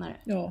senare.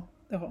 Ja,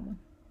 det har man.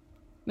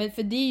 Men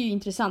för det är ju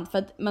intressant för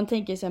att man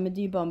tänker så här, men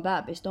det är ju bara en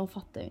bebis, de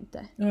fattar ju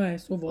inte. Nej,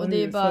 så var Och det det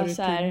ju är bara förr i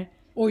så här, tiden.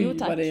 Oj, jo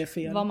tack, vad det är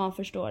fel. vad man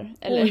förstår.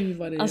 Eller, Oj,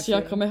 vad det är alltså fel.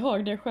 jag kommer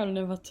ihåg det själv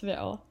när jag var 2.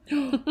 Ja.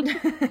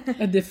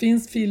 Ja, det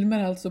finns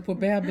filmer alltså på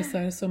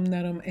bebisar som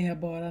när de är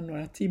bara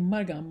några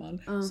timmar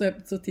gammal.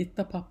 Så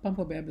tittar pappan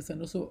på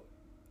bebisen och så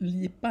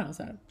lipar han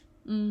så här.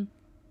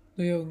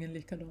 Då gör ungen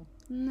likadant.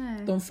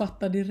 Nej. De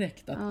fattar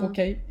direkt att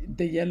okej,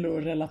 det gäller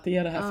att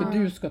relatera här för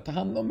du ska ta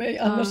hand om mig,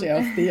 annars är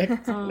jag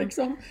stekt.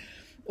 Liksom.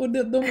 Och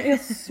de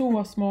är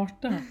så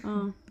smarta.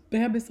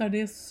 Bebisar,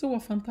 det är så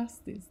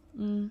fantastiskt.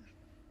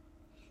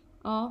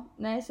 Ja,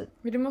 nej så...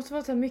 Men det måste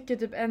vara så mycket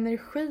typ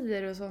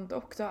energier och sånt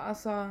också.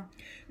 Alltså,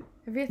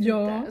 jag vet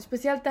Ja. inte.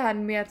 Speciellt det här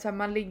med att så här,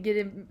 man ligger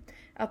i,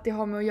 att det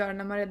har med att göra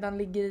när man redan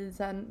ligger i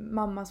så här,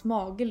 mammas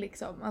mage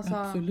liksom. Alltså,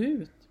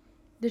 Absolut.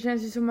 det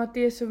känns ju som att det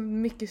är så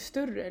mycket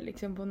större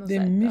liksom på något Det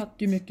är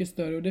sätt. mycket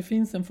större, och det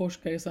finns en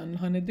forskare,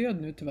 han är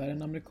död nu tyvärr,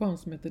 en amerikan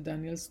som heter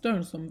Daniel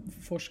Stern, som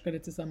forskade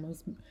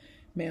tillsammans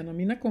med en av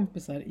mina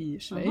kompisar i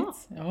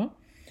Schweiz. Ja.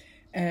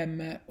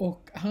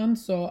 Och han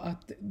sa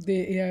att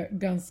det är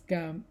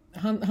ganska,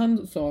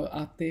 han sa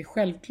att det är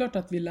självklart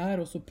att vi lär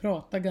oss att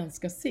prata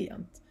ganska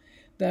sent.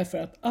 Därför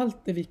att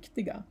allt det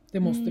viktiga, det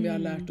måste vi ha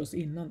lärt oss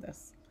innan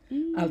dess.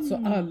 Alltså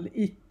all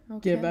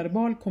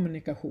icke-verbal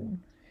kommunikation.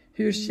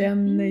 Hur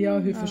känner jag,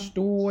 hur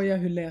förstår jag,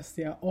 hur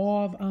läser jag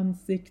av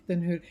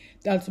ansikten.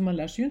 Alltså man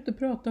lär sig ju inte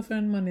prata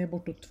förrän man är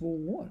bortåt 2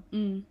 år.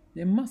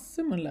 Det är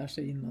massor man lär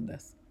sig innan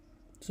dess.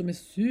 Som är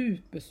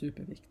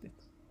super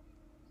viktigt.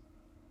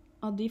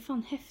 Ja, det är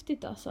fan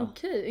häftigt alltså.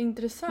 Okej,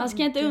 intressant. Man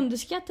ska inte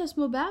underskatta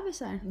små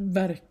bebisar.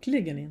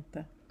 Verkligen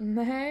inte.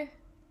 Nej.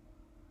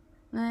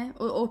 Nej,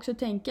 och också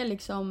tänka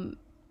liksom...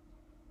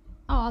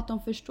 Ja, att de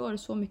förstår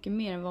så mycket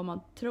mer än vad man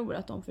tror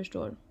att de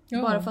förstår.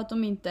 Ja. Bara för att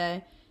de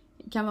inte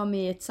kan vara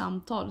med i ett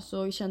samtal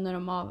så känner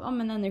de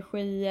av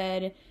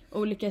energier,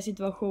 olika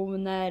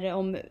situationer,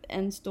 om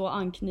ens då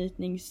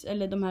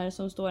eller de här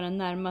som står en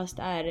närmast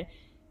är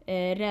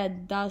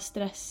rädda,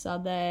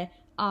 stressade,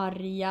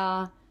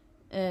 arga,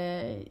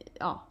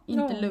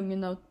 inte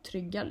lugna och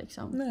trygga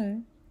liksom.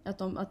 Nej.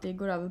 Att det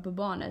går över på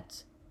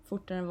barnet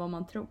fortare än vad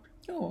man tror.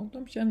 Ja,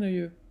 de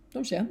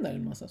känner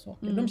en massa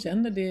saker. De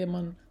känner det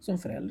man som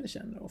förälder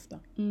känner ofta.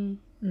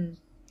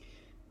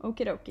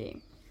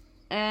 Okej.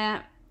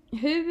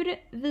 Hur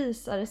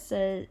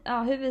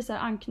visar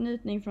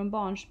anknytning från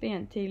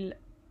barnsben till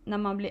när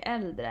man blir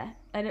äldre?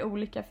 Är det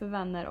olika för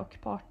vänner och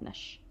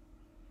partners?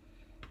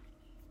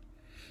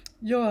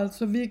 Ja,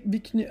 alltså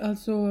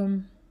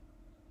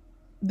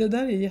det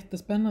där är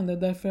jättespännande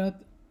därför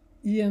att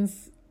i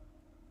ens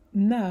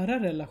nära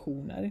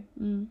relationer,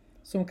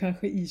 som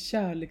kanske i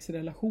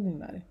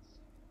kärleksrelationer,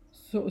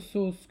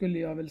 så skulle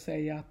jag väl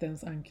säga att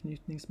ens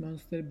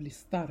anknytningsmönster blir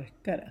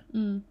starkare.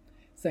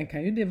 Sen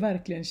kan ju det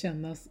verkligen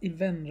kännas i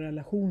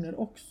vänrelationer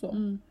också.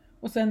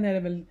 Och sen är det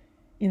väl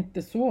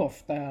inte så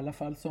ofta i alla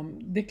fall som...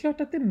 Det är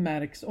klart att det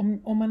märks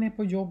om man är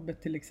på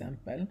jobbet till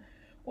exempel.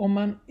 Om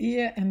man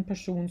är en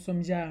person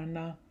som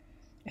gärna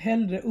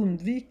hellre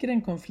undviker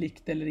en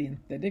konflikt eller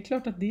inte. Det är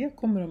klart att det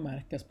kommer att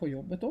märkas på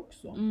jobbet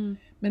också.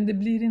 Men det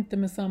blir inte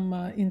med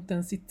samma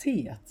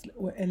intensitet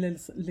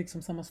eller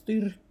liksom samma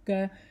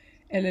styrka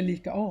eller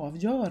lika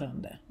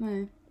avgörande.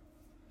 Nej.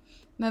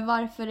 Men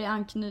varför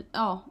är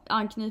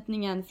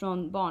anknytningen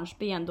från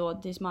barnsben då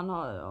tills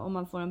om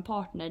man får en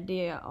partner,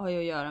 det har ju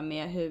att göra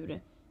med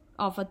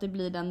för att det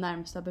blir den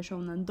närmsta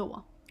personen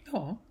då.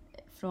 Ja.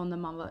 Från när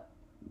man var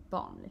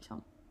barn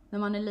liksom. När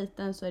man är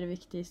liten så är det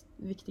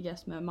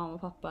viktigast med mamma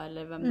och pappa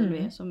eller vem det nu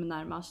är som är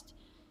närmast.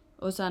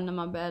 Och sen när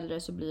man blir äldre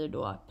så blir det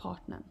då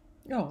partnern.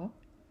 Ja.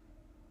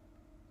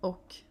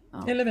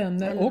 Eller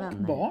vänner och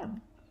barn.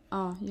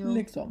 Ja, jo.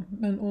 Liksom.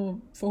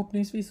 Och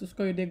förhoppningsvis så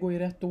ska ju det gå i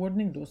rätt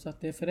ordning då så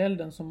att det är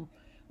föräldern som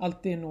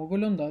alltid är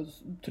någorlunda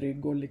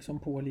trygg och liksom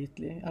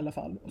pålitlig i alla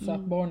fall. Så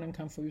att barnen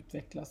kan få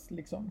utvecklas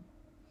liksom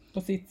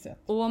på sitt sätt.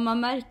 Och om man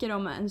märker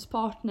om ens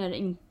partner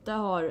inte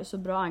har så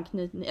bra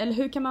anknytning, eller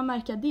hur kan man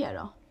märka det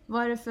då?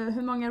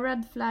 Hur många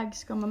red flags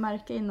ska man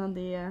märka innan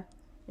det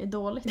är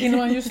dåligt? Innan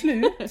man gör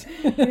slut?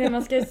 Innan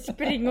man ska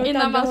springa åt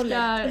innan man ska...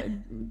 hållet.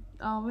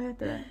 vad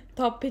heter det?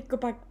 Ta pick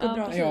och pack och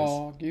dra.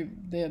 Ja, gud,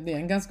 det är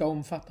en ganska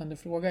omfattande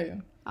fråga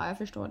ju. Ja, jag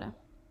förstår det.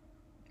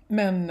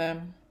 Men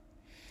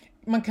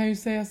man kan ju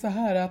säga så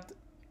här att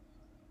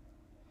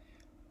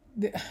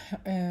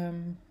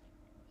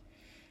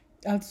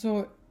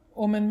alltså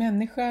om en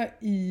människa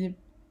i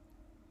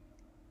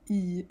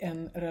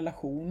en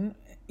relation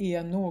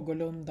är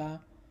någorlunda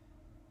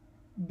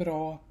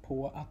bra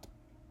på att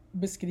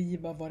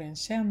beskriva vad den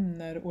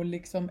känner och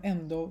liksom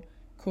ändå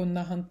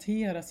kunna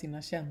hantera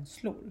sina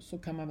känslor, så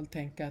kan man väl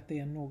tänka att det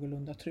är en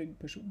någorlunda trygg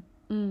person.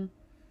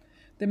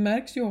 Det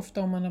märks ju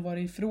ofta om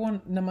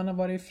när man har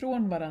varit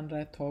ifrån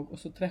varandra ett tag och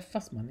så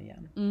träffas man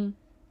igen.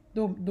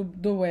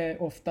 Då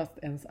är oftast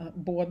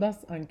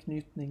bådas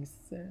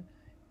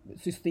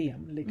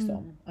anknytningssystem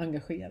liksom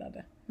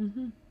engagerade.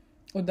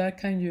 Och där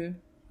kan ju...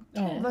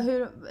 Ja.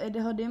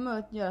 Har det med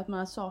att göra att man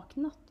har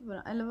saknat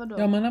varandra? Eller vadå?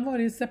 Ja, man har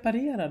varit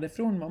separerade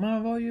från varandra.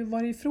 Man har ju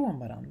varit ifrån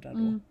varandra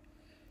då.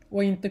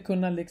 Och inte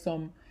kunna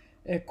liksom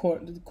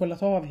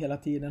kollat av hela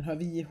tiden. Hör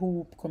vi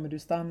ihop? Kommer du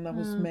stanna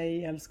hos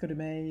mig? Älskar du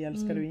mig?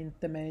 Älskar du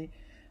inte mig?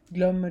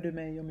 Glömmer du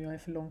mig om jag är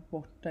för långt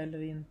borta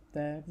eller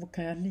inte?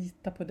 Kan jag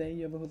lita på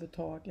dig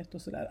överhuvudtaget?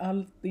 Och sådär.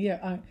 Allt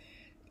det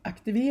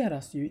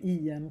aktiveras ju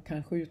i en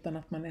kanske utan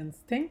att man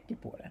ens tänker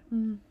på det.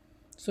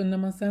 Så när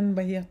man sen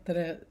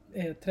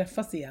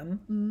träffas igen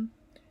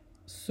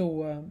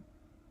så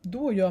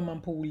då gör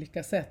man på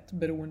olika sätt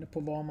beroende på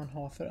vad man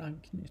har för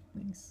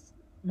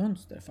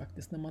anknytningsmönster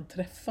faktiskt när man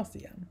träffas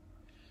igen.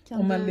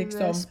 Kan du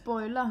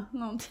spoila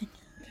någonting?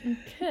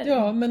 Okay.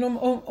 Ja, men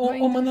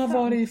om man har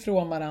varit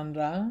ifrån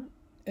varandra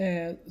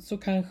så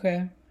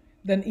kanske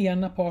den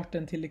ena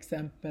parten till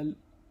exempel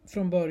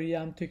från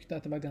början tyckte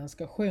att det var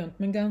ganska skönt,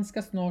 men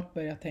ganska snart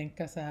börjar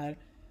tänka så här: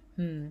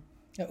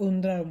 jag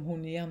undrar om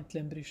hon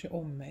egentligen bryr sig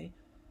om mig.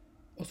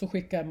 Och så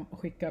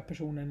skickar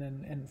personen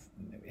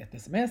ett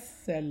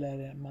sms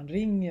eller man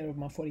ringer och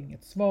man får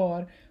inget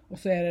svar. Och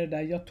så är det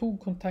där, jag tog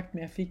kontakt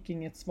men jag fick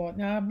inget svar.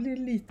 Jag blir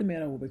lite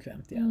mer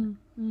obekvämt igen.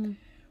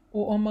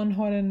 Och om man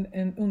har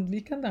en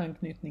undvikande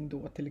anknytning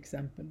då till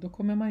exempel, då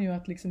kommer man ju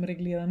att liksom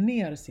reglera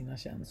ner sina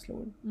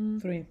känslor.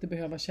 För att inte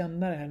behöva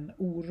känna den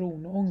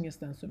oron och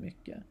ångesten så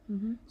mycket.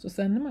 Så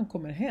sen när man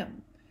kommer hem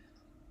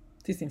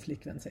till sin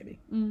flickvän, säger vi.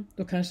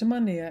 Då kanske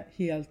man är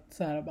helt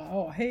så här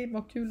bara, hej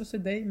vad kul att se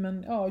dig, men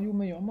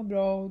men jag mår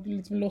bra, och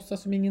liksom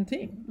låtsas som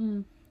ingenting.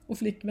 Och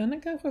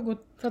flickvännen kanske har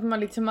gått... För att man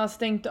liksom har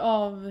stängt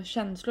av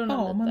känslorna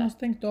lite. Ja, man har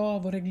stängt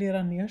av och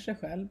reglerat ner sig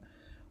själv.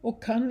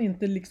 Och kan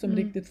inte liksom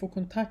riktigt få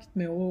kontakt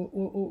med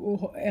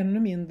och ännu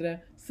mindre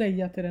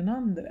säga till den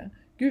andra.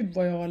 Gud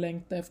vad jag har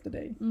längtat efter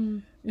dig.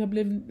 Jag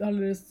blev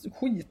alldeles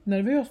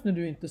skitnervös när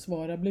du inte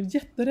svarade. Jag blev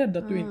jätterädd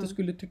att du inte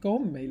skulle tycka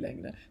om mig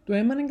längre. Då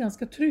är man en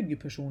ganska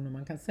trygg person om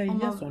man kan säga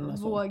sådana saker. Om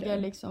man vågar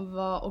liksom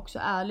vara också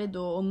ärlig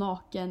då och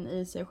naken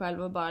i sig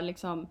själv och bara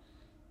liksom,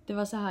 det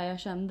var så här jag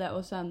kände,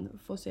 och sen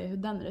få se hur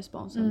den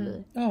responsen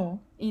blir. Ja.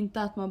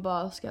 Inte att man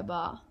bara ska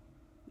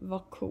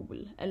vara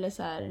cool eller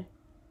så här.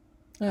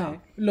 Nej,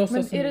 Men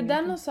är det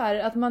den och så här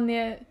att man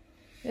är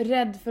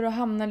rädd för att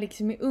hamna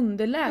liksom i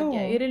underläge? Ja.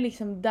 Är det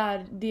liksom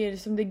där det är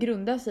som det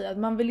grundar sig? Att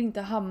man vill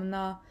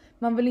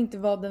inte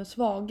vara den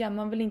svaga,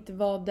 man vill inte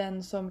vara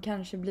den som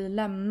kanske blir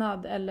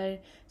lämnad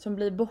eller som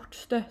blir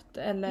bortstött,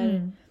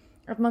 eller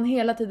att man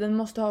hela tiden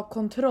måste ha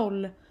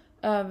kontroll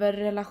över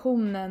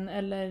relationen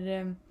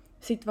eller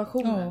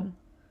situationen.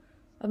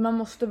 Ja. Att man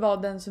måste vara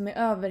den som är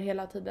över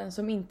hela tiden,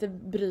 som inte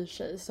bryr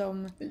sig,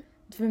 som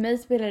för mig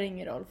spelar det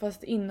ingen roll,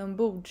 fast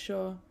inombords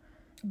så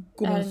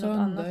går är man det något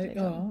sönder, annat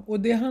liksom. ja. Och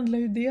det handlar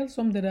ju dels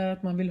om det där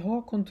att man vill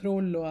ha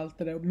kontroll och allt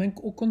det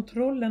där. Och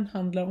kontrollen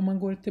handlar, om man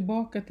går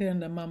tillbaka till den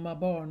där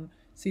mamma-barn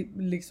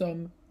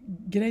liksom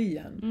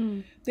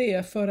grejen. Det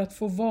är för att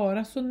få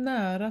vara så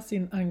nära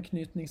sin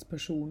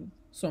anknytningsperson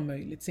som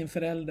möjligt, sin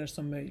förälder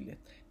som möjligt.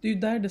 Det är ju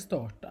där det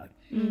startar.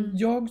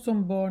 Jag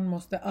som barn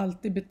måste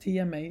alltid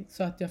bete mig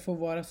så att jag får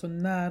vara så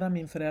nära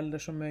min förälder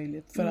som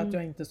möjligt för att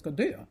jag inte ska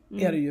dö.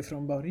 Är det ju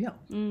från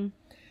början.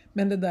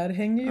 Men det där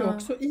hänger ju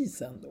också i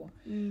sen då.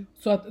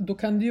 Så att då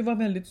kan det ju vara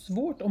väldigt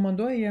svårt om man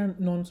då är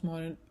någon som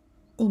har en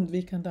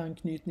undvikande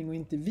anknytning och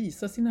inte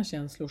visar sina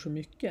känslor så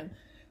mycket.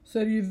 Så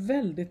är det ju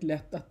väldigt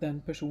lätt att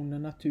den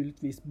personen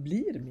naturligtvis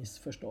blir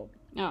missförstådd.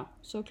 Ja,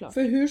 såklart.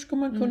 För hur ska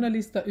man kunna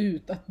lista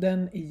ut att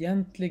den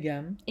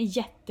egentligen Är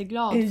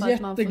jätteglad är för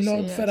att man får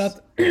jätteglad ses. för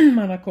att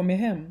man har kommit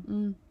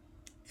hem.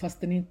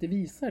 Fast den inte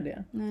visar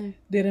det. Nej.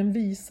 Det den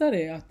visar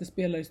är att det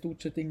spelar i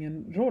stort sett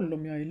ingen roll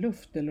om jag är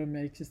luft eller om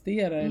jag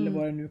existerar eller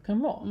vad det nu kan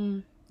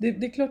vara. Det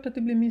är klart att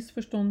det blir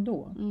missförstånd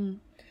då.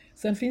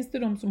 Sen finns det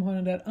de som har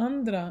den där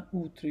andra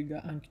otrygga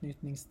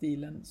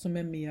anknytningsstilen som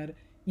är mer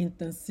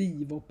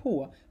intensiv och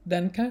på.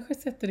 Den kanske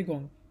sätter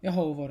igång.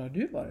 Jaha, och var har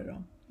du varit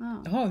då?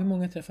 Jaha, hur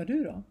många träffar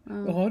du då?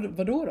 Jaha,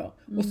 vadå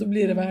då? Och så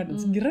blir det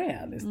världens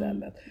gräl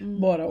istället.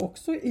 Bara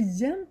också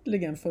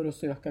egentligen för att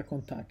söka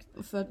kontakt.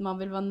 För att man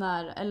vill vara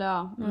nära,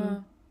 eller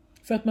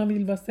För att man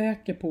vill vara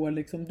säker på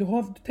liksom, du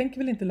tänker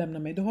väl inte lämna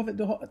mig?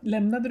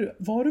 Lämnade du?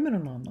 Var du med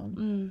någon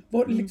annan?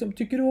 Liksom,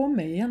 tycker du om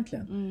mig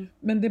egentligen?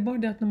 Men det är bara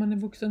det att när man är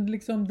vuxen,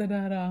 liksom det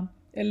där,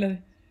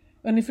 eller,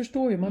 ja, ni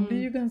förstår ju, man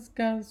blir ju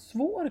ganska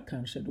svår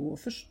kanske då att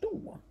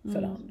förstå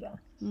för andra.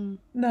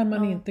 När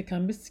man inte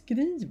kan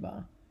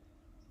beskriva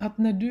att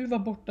när du var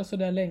borta så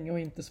där länge och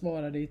inte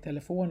svarade i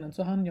telefonen,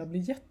 så hann jag bli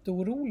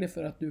jätteorolig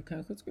för att du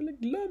kanske skulle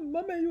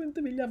glömma mig och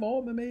inte vilja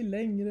vara med mig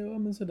längre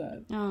och men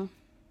sådär. Ja.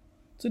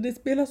 Så det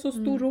spelar så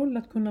stor roll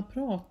att kunna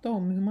prata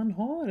om hur man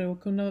har det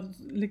och kunna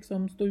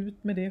liksom stå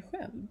ut med det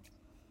själv.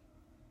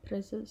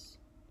 Precis.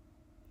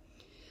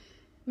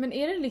 Men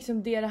är det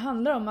liksom det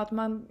handlar om,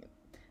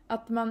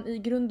 att man i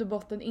grund och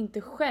botten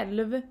inte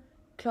själv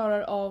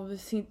klarar av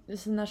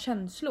sina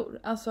känslor?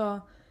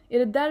 Alltså, är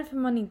det därför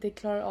man inte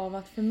klarar av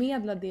att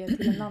förmedla det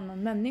till en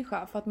annan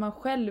människa? För att man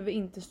själv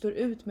inte står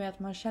ut med att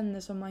man känner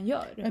som man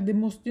gör? Ja, det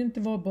måste ju inte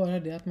vara bara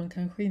det att man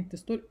kanske inte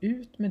står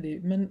ut med det.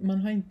 Men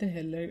man har inte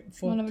heller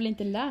fått Man har väl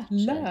inte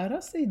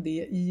lära sig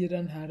det i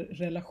den här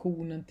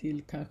relationen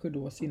till kanske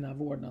då sina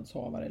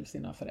vårdnadshavare eller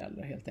sina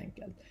föräldrar helt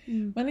enkelt.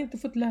 Man har inte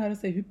fått lära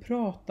sig hur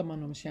pratar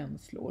man om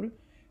känslor.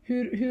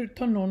 Hur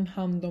tar någon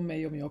hand om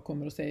mig om jag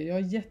kommer och säger jag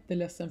är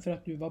jätteledsen för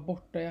att du var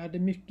borta. Jag hade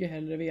mycket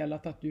hellre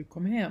velat att du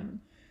kom hem.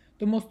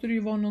 Då måste det ju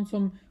vara någon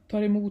som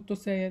tar emot och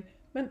säger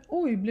men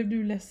oj, blev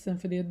du ledsen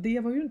för det? Det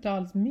var ju inte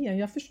alls med.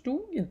 Jag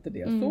förstod inte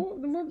det. Så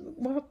det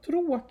var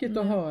tråkigt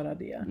att höra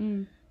det.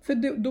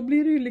 För då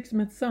blir det ju liksom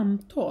ett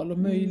samtal och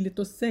möjligt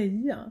att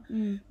säga.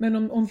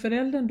 Men om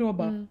föräldern då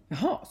bara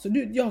jaha, så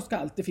jag ska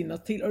alltid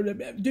finnas till.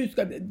 Du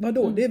ska,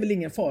 vadå? Det är väl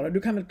ingen fara.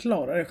 Du kan väl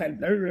klara dig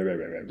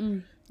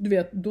själv. Du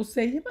vet, då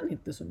säger man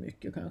inte så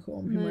mycket kanske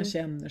om hur man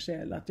känner sig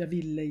eller att jag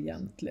ville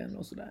egentligen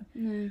och sådär.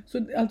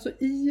 Så alltså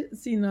i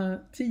sina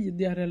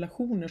tidiga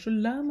relationer så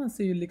lär man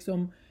sig ju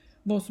liksom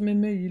vad som är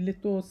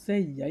möjligt att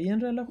säga i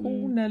en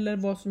relation eller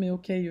vad som är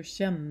okej att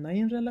känna i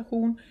en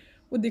relation.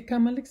 Och det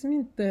kan man liksom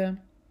inte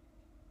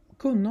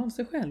kunna av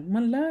sig själv.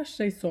 Man lär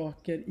sig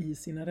saker i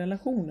sina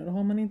relationer och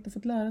har man inte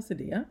fått lära sig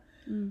det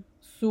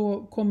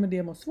så kommer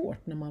det vara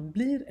svårt när man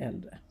blir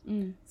äldre.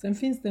 Sen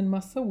finns det en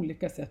massa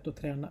olika sätt att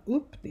träna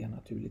upp det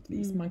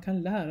naturligtvis. Man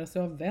kan lära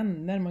sig av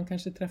vänner, man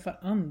kanske träffar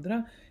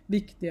andra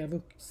viktiga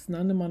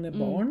vuxna när man är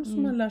barn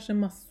som man lär sig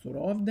massor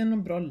av. Det är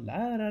någon bra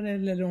lärare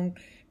eller någon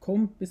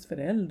kompis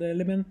förälder.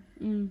 Eller, men,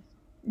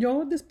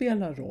 ja, det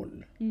spelar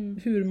roll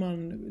hur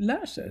man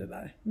lär sig det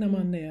där när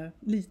man är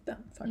liten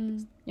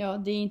faktiskt. Ja,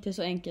 det är inte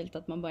så enkelt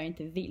att man bara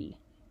inte vill.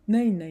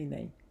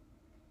 Nej.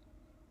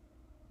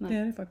 Det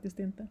är det faktiskt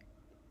inte.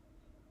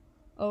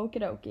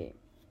 Okej.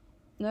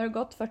 Nu har det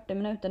gått 40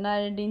 minuter.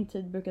 När är din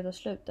tid brukar ta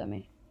slut,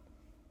 Emmy?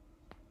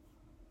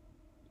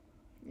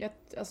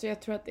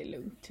 Jag tror att det är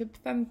lugnt. Typ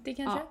 50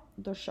 kanske? Ja,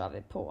 då kör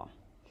vi på.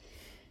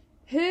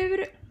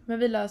 Hur Men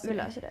vi löser Vi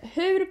det. löser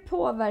det. Hur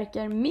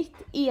påverkar mitt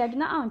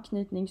egna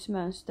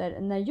anknytningsmönster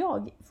när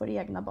jag får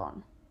egna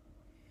barn?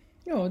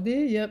 Ja,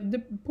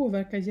 det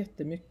påverkar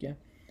jättemycket.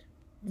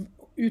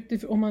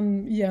 Om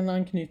man igen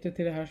anknyter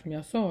till det här som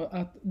jag sa,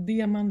 att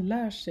det man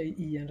lär sig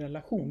i en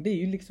relation, det är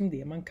ju liksom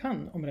det man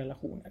kan om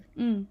relationer.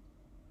 Mm.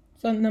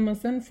 Så när man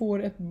sen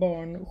får ett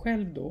barn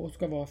själv då och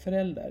ska vara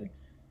förälder,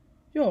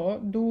 ja,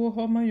 då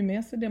har man ju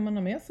med sig det man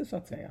har med sig, så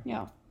att säga.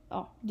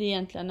 Ja, det är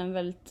egentligen en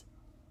väldigt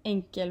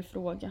enkel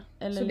fråga.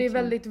 Eller Så det är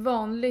väldigt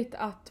vanligt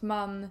att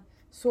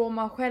om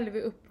man själv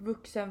är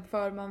uppvuxen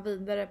för man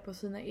vidare på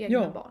sina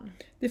egna barn.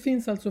 Det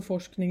finns alltså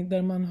forskning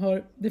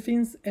där det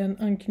finns en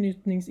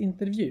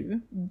anknytningsintervju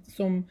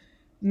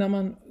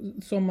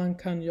som man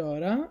kan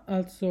göra,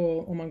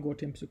 alltså om man går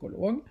till en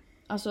psykolog.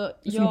 Alltså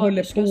som jag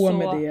håller ska på så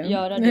med det.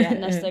 göra det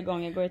nästa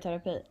gång jag går i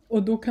terapi.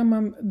 Och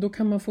då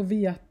kan man få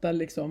veta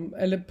liksom,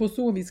 eller på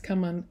så vis kan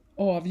man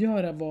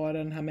avgöra vad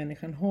den här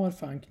människan har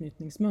för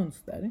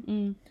anknytningsmönster.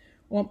 Mm.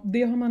 Och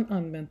det har man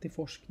använt i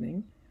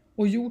forskning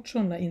och gjort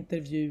sådana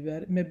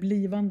intervjuer med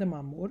blivande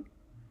mammor.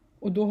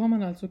 Och då har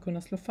man alltså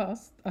kunnat slå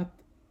fast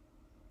att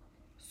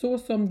så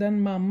som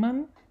den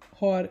mamman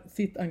har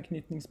sitt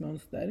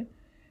anknytningsmönster,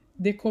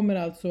 det kommer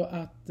alltså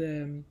att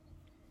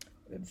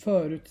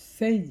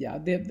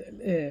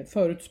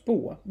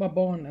förutspå vad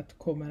barnet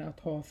kommer att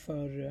ha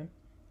för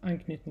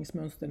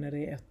anknytningsmönster när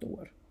det är 1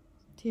 år.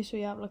 Det är så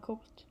jävla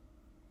coolt.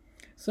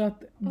 Så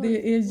att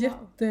det är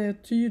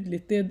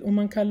jättetydligt, om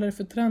man kallar det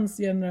för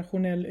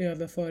transgenerationell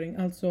överföring,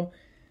 alltså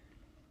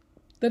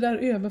det där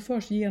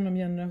överförs genom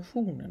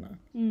generationerna.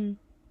 Mm.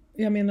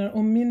 Jag menar,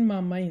 om min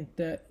mamma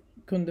inte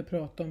kunde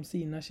prata om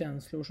sina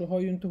känslor, så har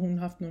ju inte hon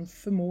haft någon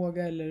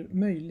förmåga eller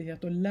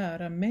möjlighet att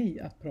lära mig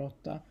att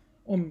prata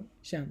om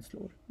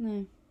känslor.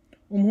 Nej.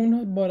 Om hon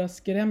har bara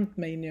skrämt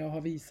mig när jag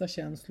har visat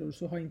känslor,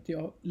 så har inte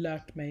jag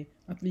lärt mig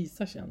att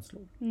visa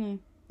känslor. Nej.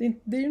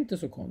 Det är ju inte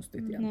så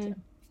konstigt egentligen. Nej.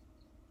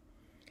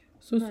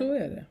 Så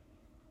är det.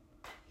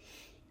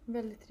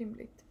 Väldigt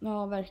rimligt.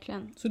 Ja,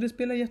 verkligen. Så det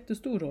spelar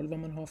jättestor roll vad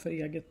man har för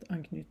eget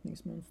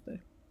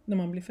anknytningsmönster när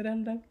man blir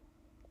förälder.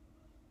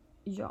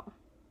 Ja.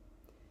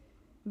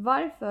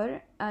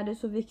 Varför är det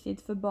så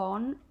viktigt för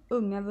barn,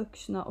 unga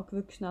vuxna och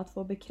vuxna att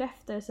få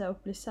bekräftelse och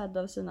bli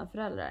sedda av sina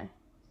föräldrar?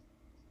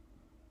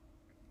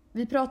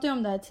 Vi pratade ju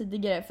om det här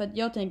tidigare, för att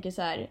jag tänker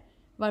så här,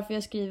 varför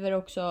jag skriver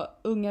också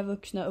unga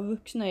vuxna och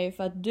vuxna är ju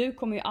för att du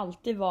kommer ju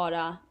alltid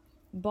vara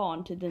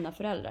barn till dina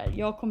föräldrar.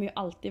 Jag kommer ju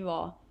alltid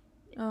vara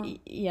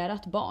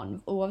ert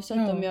barn.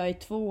 Oavsett om jag är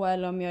 2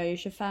 eller om jag är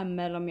 25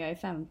 eller om jag är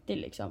 50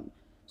 liksom.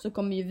 Så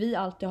kommer ju vi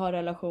alltid ha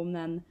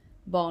relationen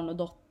barn och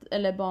dotter,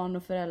 eller barn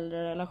och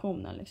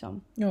föräldrarrelationen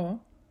liksom. Ja.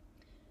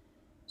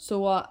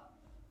 Så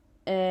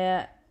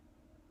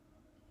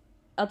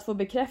att få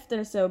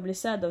bekräftelse och bli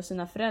sedd av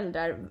sina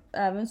föräldrar,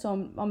 även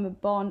som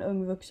barn,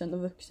 ung vuxen och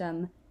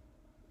vuxen,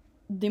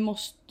 det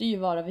måste ju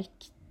vara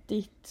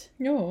viktigt.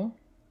 Ja.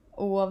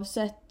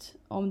 Oavsett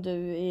om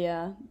du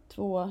är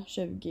 2,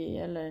 20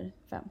 eller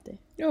 50.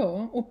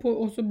 Ja,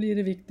 och så blir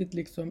det viktigt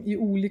liksom i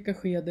olika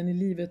skeden i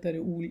livet, är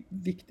det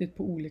viktigt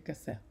på olika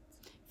sätt.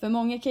 För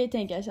många kan ju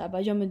tänka så här,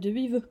 bara, ja men du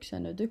är ju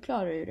vuxen nu, du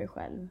klarar ju dig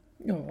själv.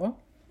 Ja.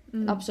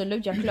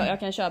 Absolut, jag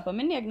kan köpa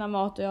min egna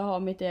mat och jag har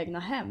mitt egna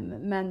hem.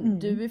 Men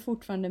du är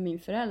fortfarande min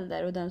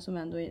förälder och den som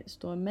ändå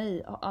står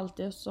mig,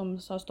 alltid som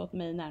har stått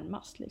mig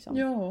närmast liksom.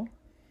 Ja.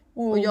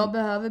 Och jag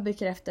behöver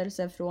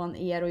bekräftelse från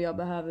er och jag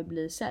behöver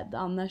bli sedd.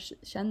 Annars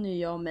känner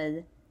jag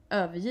mig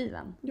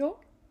övergiven. Ja.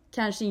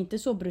 Kanske inte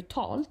så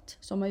brutalt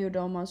som man gjorde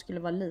om man skulle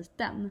vara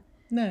liten.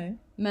 Nej.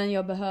 Men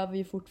jag behöver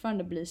ju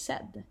fortfarande bli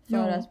sedd.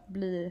 För att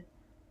bli...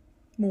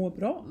 Må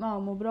bra. Ja,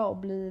 må bra och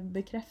bli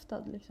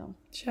bekräftad liksom.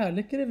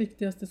 Kärlek är det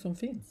viktigaste som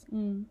finns.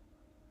 Mm.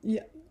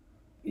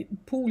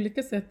 På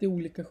olika sätt i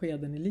olika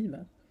skeden i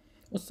livet.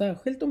 Och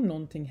särskilt om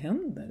någonting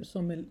händer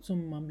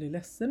som man blir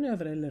ledsen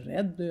över eller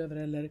rädd över,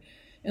 eller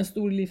en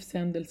stor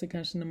livshändelse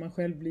kanske när man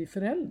själv blir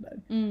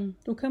förälder. Mm.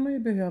 Då kan man ju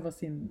behöva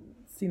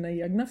sina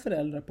egna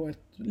föräldrar på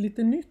ett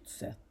lite nytt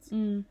sätt.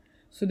 Mm.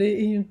 Så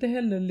det är ju inte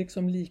heller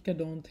liksom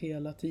likadant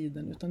hela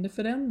tiden, utan det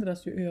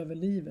förändras ju över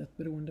livet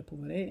beroende på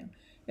vad det är.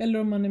 Eller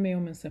om man är med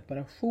om en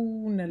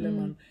separation, eller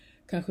man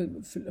kanske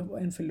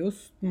en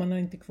förlust, man har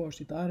inte kvar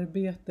sitt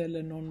arbete,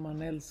 eller någon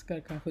man älskar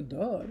kanske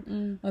dör.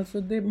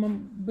 Alltså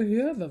man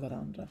behöver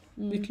varandra.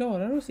 Vi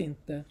klarar oss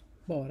inte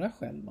bara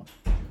själva.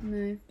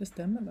 Nej. Det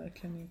stämmer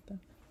verkligen inte.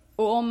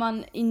 Och om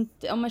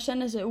man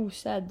känner sig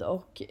osedd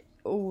och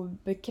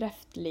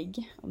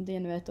obekräftlig, om det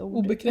nu är ett ord.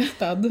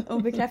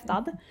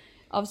 Obekräftad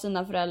av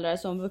sina föräldrar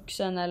som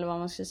vuxen, eller vad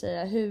man ska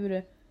säga.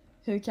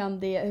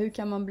 Hur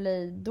kan man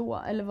bli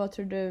då? Eller vad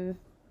tror du?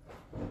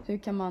 Hur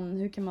kan man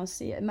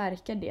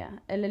märka det?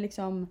 Eller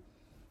liksom,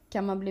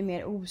 kan man bli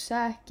mer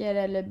osäker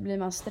eller blir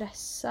man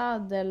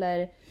stressad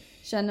eller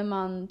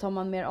tar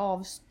man mer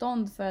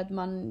avstånd för att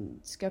man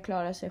ska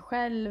klara sig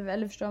själv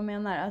eller förstår vad jag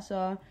menar?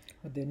 Alltså...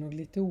 Ja, det är nog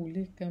lite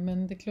olika,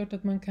 men det är klart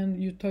att man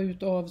kan ju ta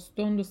ut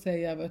avstånd och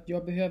säga att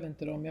jag behöver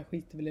inte dem, jag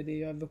skiter väl i det,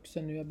 jag är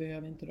vuxen nu, jag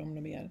behöver inte dem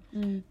något mer.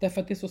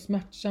 Därför att det är så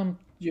smärtsamt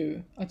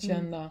ju att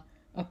känna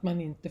att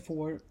man inte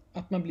får,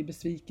 att man blir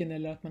besviken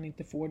eller att man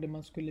inte får det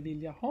man skulle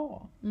vilja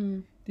ha.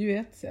 Det är ju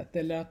ett sätt,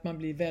 eller att man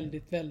blir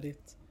väldigt,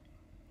 väldigt,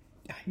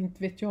 ja,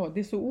 inte vet jag, det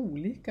är så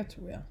olika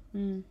tror jag.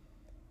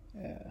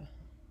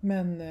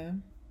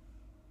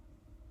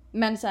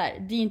 Men så här,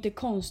 det är inte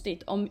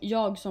konstigt om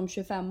jag som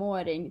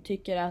 25-åring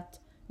tycker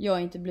att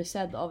jag inte blir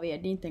sedd av er.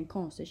 Det är inte en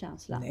konstig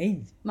känsla.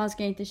 Nej. Man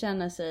ska inte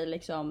känna sig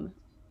liksom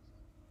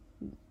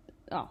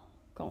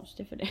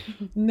konstig för det.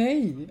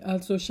 Nej,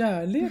 alltså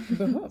kärlek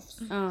behövs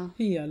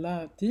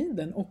hela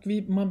tiden och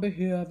man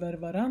behöver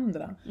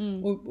varandra.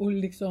 Och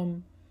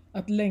liksom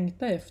att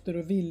längta efter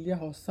och vilja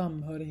ha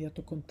samhörighet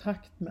och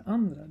kontakt med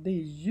andra, det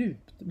är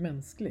djupt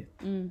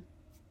mänskligt.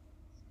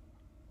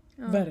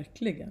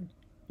 Verkligen.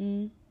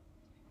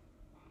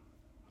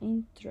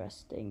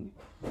 Interesting.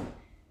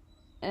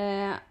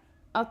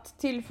 Att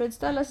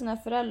tillfredsställa sina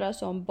föräldrar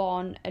som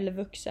barn eller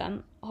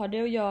vuxen, har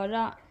det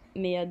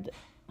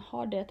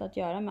att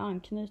göra med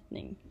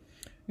anknytning?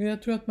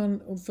 Jag tror att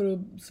man, för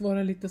att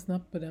svara lite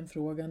snabbt på den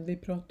frågan, vi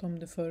pratade om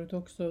det förut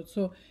också,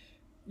 så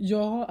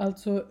ja,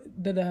 alltså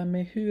det där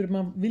med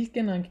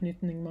vilken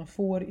anknytning man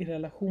får i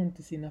relation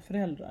till sina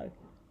föräldrar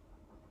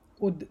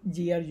och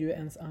ger ju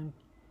ens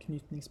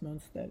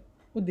anknytningsmönster,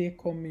 och det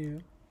kommer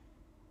ju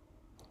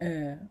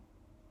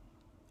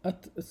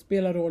att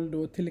spela roll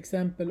då, till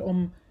exempel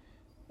om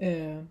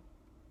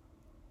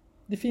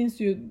det finns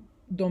ju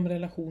de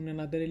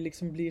relationerna där det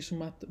liksom blir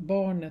som att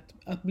barnet,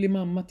 att bli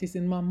mamma till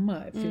sin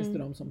mamma finns det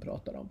de som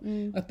pratar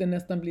om. Att det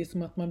nästan blir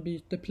som att man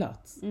byter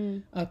plats.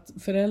 Att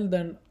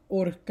föräldern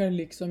orkar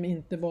liksom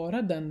inte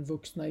vara den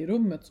vuxna i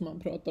rummet som man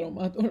pratar om.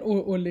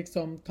 Och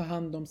liksom ta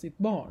hand om sitt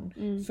barn.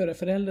 För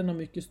föräldern har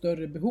mycket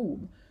större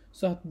behov.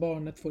 Så att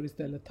barnet får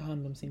istället ta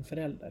hand om sin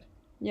förälder.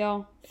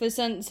 Ja, för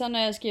sen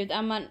har jag skrivit,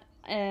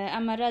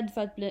 är man rädd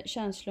för att bli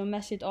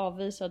känslomässigt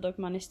avvisad och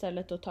man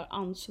istället då tar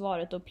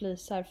ansvaret och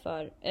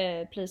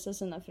plisar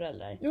sina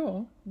föräldrar?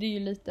 Ja. Det är ju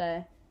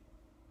lite...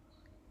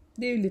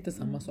 Det är ju lite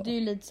samma sak. Det är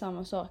ju lite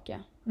samma sak, ja.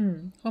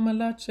 Har man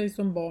lärt sig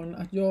som barn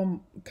att jag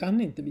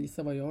kan inte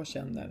visa vad jag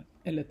känner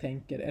eller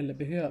tänker eller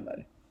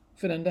behöver.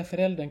 För den där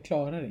föräldern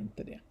klarar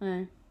inte det.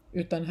 Nej.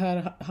 Utan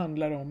här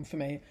handlar det om för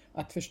mig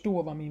att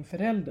förstå vad min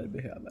förälder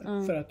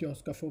behöver för att jag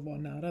ska få vara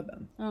nära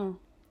den. Ja.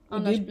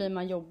 Annars blir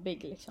man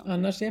jobbig liksom.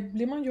 Annars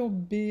blir man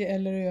jobbig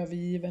eller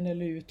övergiven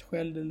eller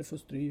utskälld eller får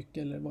stryk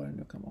eller vad det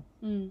nu kan vara.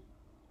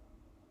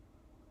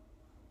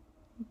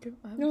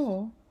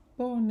 Ja,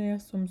 barn är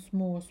som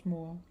små.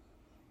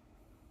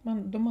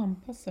 De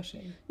anpassar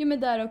sig. Jo, men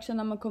där också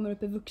när man kommer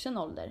upp i vuxen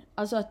ålder.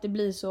 Alltså att det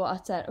blir så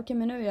att så här, okej,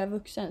 men nu är jag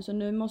vuxen så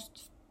nu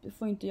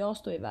får inte jag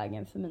stå i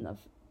vägen för mina,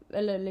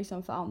 eller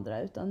liksom för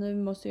andra, utan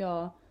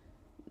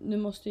nu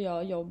måste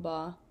jag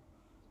jobba.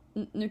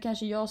 Nu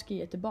kanske jag ska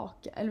ge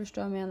tillbaka. Eller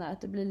förstår jag menar?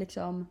 Att det blir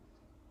liksom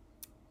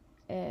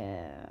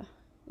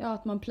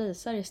att man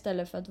plisar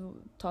istället för att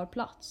ta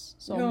plats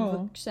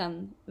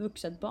som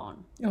vuxet barn.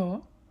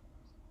 Ja,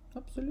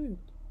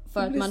 absolut. För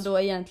att man då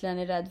egentligen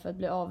är rädd för att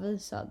bli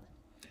avvisad.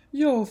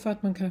 Ja, för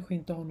att man kanske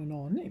inte har någon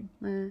aning.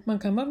 Nej. Man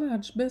kan vara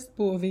världsbäst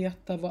på att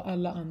veta vad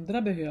alla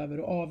andra behöver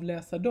och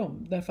avläsa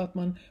dem. Därför att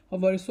man har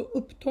varit så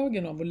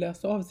upptagen av att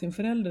läsa av sin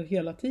förälder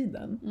hela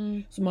tiden.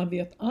 Så man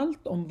vet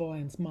allt om vad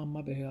ens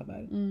mamma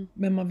behöver.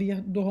 Men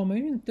då har man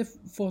ju inte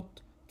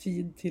fått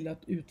tid till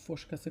att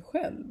utforska sig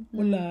själv.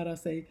 Och lära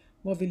sig,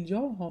 vad vill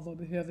jag ha, vad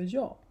behöver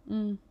jag?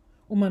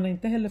 Och man har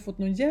inte heller fått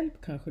någon hjälp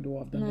kanske då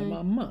av den där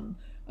mamman.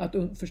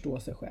 Att förstå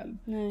sig själv.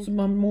 Nej. Så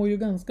man mår ju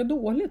ganska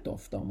dåligt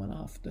ofta om man har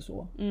haft det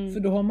så. För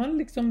då har man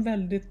liksom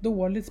väldigt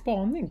dålig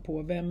spaning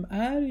på vem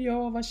är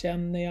jag, vad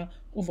känner jag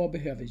och vad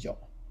behöver jag.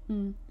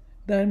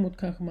 Däremot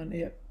kanske man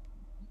är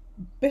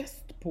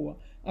bäst på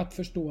att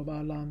förstå vad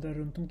alla andra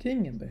runt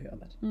omkring en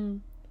behöver.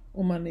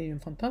 Och man är ju en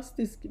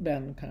fantastisk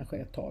vän kanske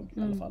ett tag i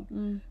alla fall.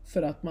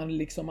 För att man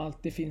liksom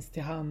alltid finns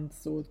till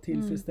hands och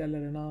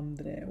tillfredsställer den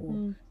andra och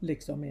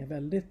liksom är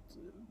väldigt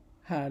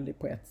härlig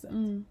på ett sätt.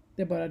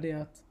 Det är bara det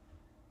att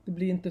det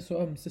blir inte så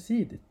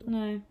ömsesidigt då.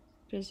 Nej,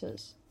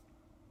 precis.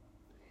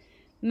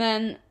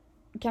 Men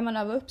kan man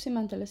öva upp sin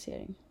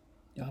mentalisering?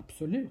 Ja,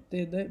 absolut. Det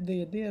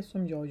är det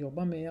som jag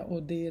jobbar med.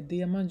 Och det är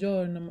det man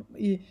gör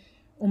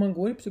om man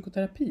går i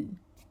psykoterapi.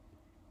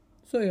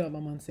 Så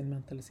övar man sin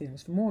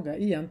mentaliseringsförmåga.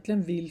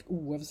 Egentligen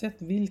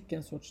oavsett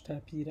vilken sorts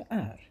terapi det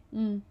är.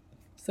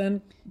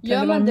 Sen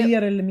kan det vara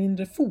mer eller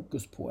mindre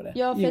fokus på det.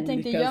 Ja, för jag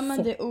tänkte, gör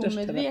man det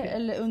omedvetet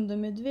eller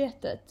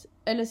undermedvetet?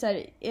 Eller så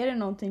här, är det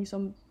någonting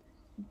som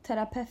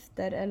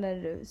terapeuter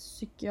eller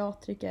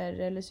psykiatriker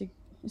eller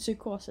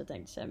psykoser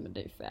tänkte jag säga, men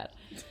det är fel.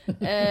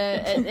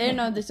 Är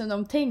det något som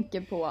de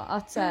tänker på?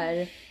 Att, så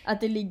här,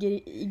 att det ligger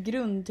i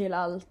grund till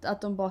allt,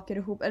 att de bakar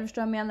ihop? Eller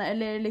förstår du vad jag menar?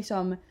 Eller är det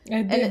liksom,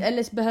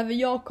 eller behöver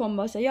jag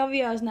komma och säga, jag vill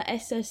göra sån här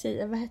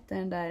SSI, vad heter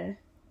den där?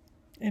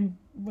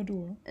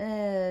 Vadå?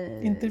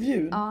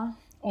 Intervjun? Ja.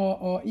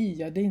 AAI,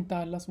 ja, det är inte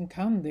alla som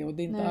kan det och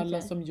det är inte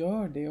alla som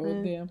gör det.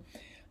 Och det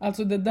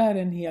alltså det där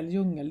är en hel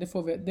djungel, det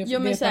får vi... Jo,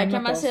 men så här,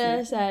 kan man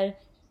säga så här: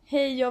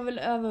 hej, jag vill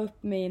öva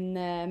upp min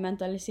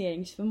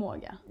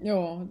mentaliseringsförmåga.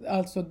 Ja,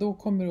 alltså då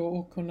kommer du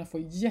att kunna få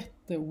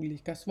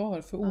jätteolika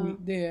svar. För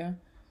det är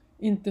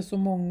inte så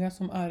många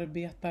som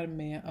arbetar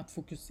med att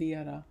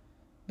fokusera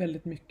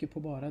väldigt mycket på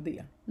bara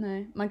det.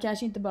 Nej, man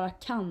kanske inte bara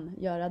kan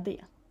göra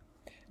det.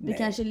 Det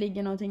kanske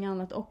ligger någonting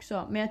annat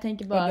också. Men jag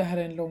tänker bara... Ja, det här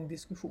är en lång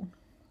diskussion.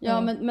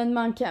 Ja, men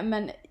man kan...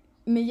 Men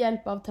med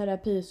hjälp av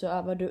terapi så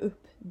övar du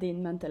upp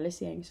din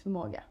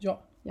mentaliseringsförmåga.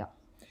 Ja. Ja.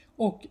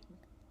 Och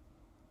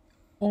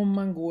om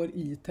man går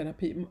i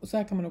terapi, så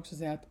här kan man också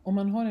säga att om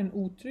man har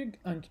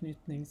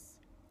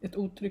ett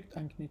otryggt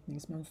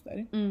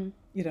anknytningsmönster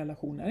i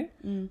relationer,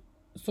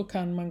 så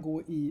kan man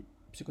gå i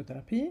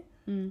psykoterapi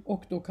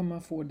och då kan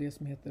man få det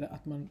som heter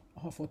att man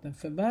har fått en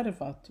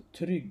förvärvat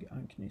trygg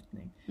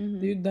anknytning. Det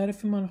är ju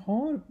därför man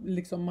har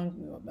liksom,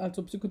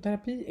 alltså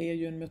psykoterapi är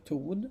ju en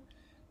metod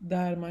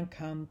där man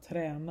kan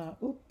träna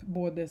upp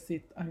både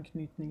sitt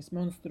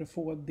anknytningsmönster och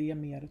få det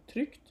mer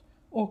tryggt,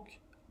 och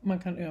man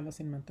kan öva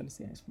sin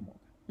mentaliseringsförmåga.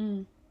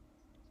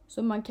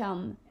 Så man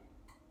kan,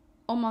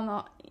 om man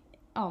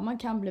har, man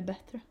kan bli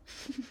bättre.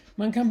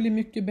 Man kan bli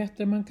mycket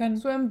bättre.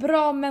 Så en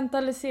bra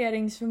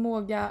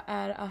mentaliseringsförmåga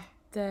är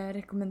att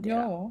rekommendera?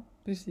 Ja,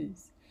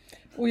 precis.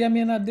 Och jag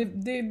menar,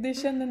 det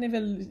känner ni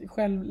väl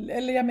själv,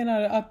 eller jag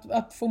menar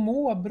att få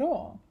må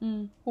bra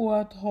och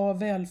att ha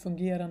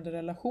välfungerande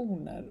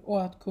relationer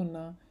och att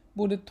kunna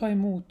både ta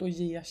emot och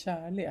ge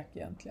kärlek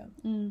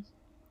egentligen.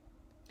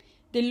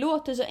 Det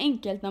låter så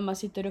enkelt när man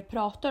sitter och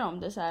pratar om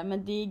det så här,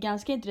 men det är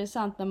ganska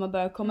intressant när man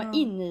börjar komma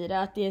in i det,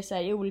 att det är så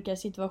här, i olika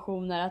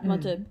situationer att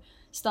man typ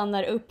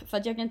stannar upp, för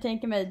att jag kan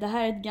tänka mig det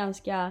här är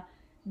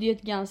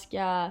ett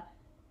ganska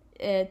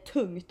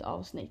tungt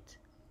avsnitt.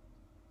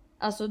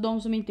 Alltså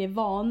de som inte är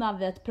vana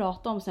vid att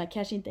prata om så här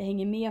kanske inte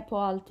hänger med på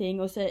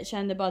allting och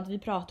känner bara att vi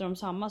pratar om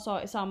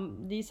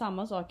det är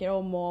samma saker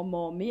om och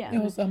om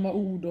igen. Ja, samma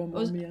ord om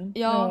och om igen.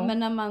 Ja, men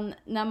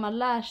när man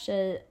lär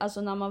sig,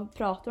 alltså när man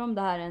pratar om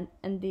det här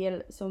en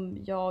del som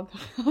jag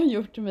har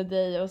gjort med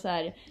dig och så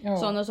här,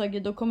 sådana saker,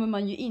 då kommer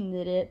man ju in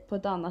i det på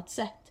ett annat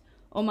sätt.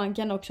 Och man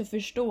kan också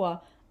förstå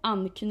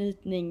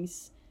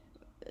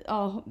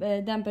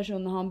den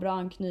personen har en bra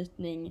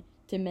anknytning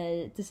till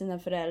mig, till sina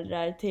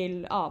föräldrar,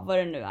 till vad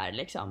det nu är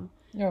liksom.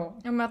 Ja,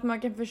 men att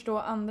man kan förstå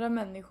andra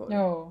människor.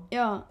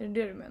 Ja. Är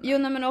det du menar? Jo,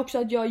 men också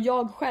att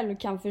jag själv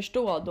kan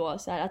förstå då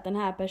så här, att den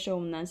här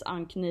personens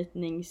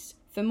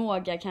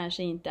anknytningsförmåga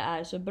kanske inte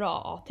är så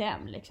bra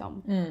ATM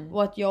liksom.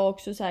 Och att jag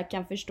också så här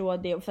kan förstå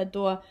det, för att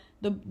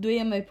då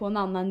är man ju på en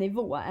annan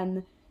nivå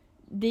än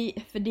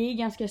för det är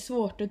ganska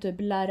svårt att typ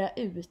lära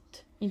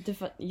ut. Inte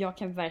för jag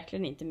kan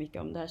verkligen inte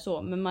mycket om det här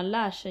så, men man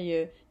lär sig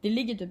ju, det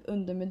ligger typ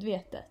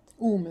undermedvetet.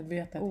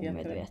 Omedvetet.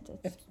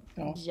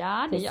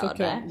 Ja, det gör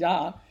det.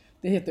 Ja,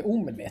 det heter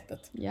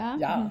omedvetet.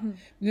 Ja.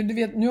 Du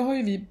vet, nu har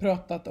ju vi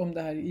pratat om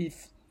det här i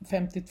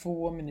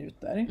 52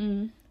 minuter.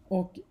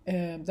 Och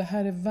det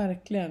här är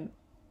verkligen,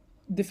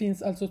 det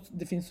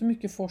finns så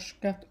mycket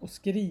forskat och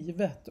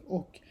skrivet,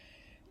 och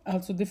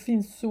alltså det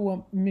finns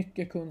så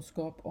mycket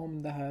kunskap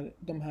om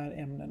de här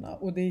ämnena,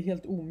 och det är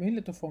helt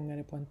omöjligt att fånga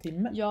det på en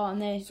timme. Ja,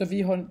 nej. Så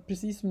vi har,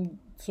 precis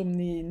som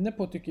ni är inne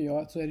på tycker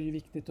jag, så är det ju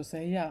viktigt att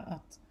säga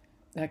att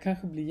det här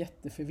kanske blir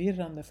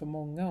jätteförvirrande för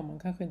många och man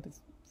kanske inte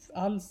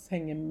alls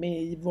hänger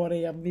med i vad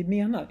det är vi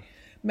menar.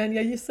 Men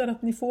jag gissar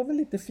att ni får väl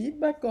lite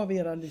feedback av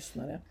era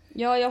lyssnare.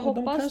 Ja, jag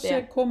hoppas det. De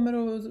kanske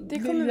kommer att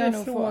vilja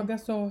fråga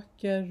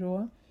saker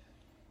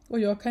och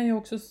jag kan ju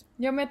också...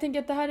 Ja, men jag tänker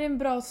att det här är en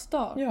bra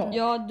start.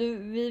 Ja,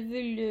 vi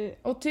vill ju...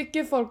 Och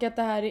tycker folk att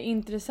det här är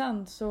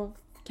intressant så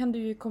kan du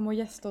ju komma och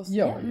gästa oss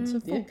igen.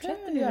 Så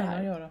fortsätter vi det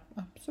här. Göra.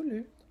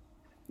 Absolut.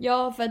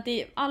 Ja, för att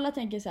alla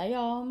tänker så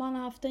här, man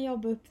har haft en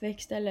jobbig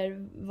uppväxt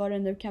eller vad det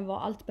nu kan vara.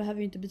 Allt behöver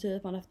ju inte betyda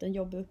att man har haft en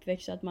jobbig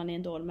uppväxt så att man är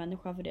en dålig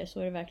människa för det. Så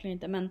är det verkligen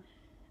inte.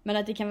 Men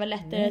att det kan vara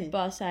lättare att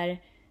bara så här,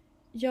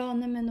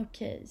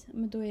 okej,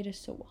 men då är det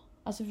så.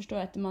 Alltså förstår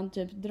jag att man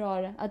typ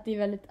drar, att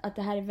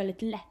det här är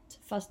väldigt lätt.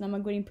 Fast när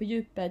man går in på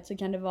djupet så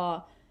kan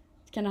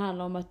det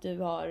handla om att du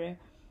har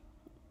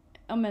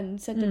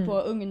sätter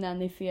på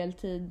ugnen i fel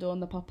tid och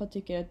när pappa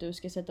tycker att du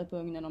ska sätta på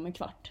ugnen om en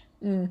kvart.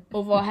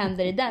 Och vad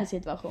händer i den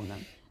situationen?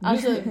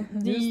 Alltså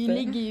det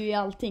ligger ju i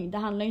allting. Det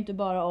handlar ju inte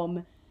bara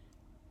om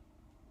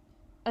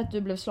att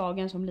du blev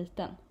slagen som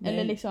liten. Nej.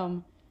 Eller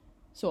liksom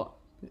så.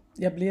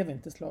 Jag blev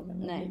inte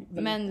slagen. Nej,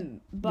 men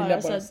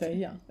bara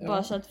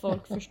så att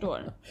folk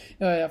förstår.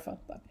 Ja, jag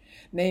fattar.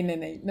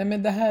 Nej,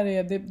 men det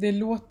här det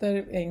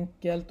låter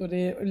enkelt och det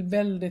är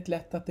väldigt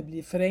lätt att det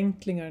blir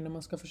förenklingar när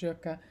man ska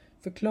försöka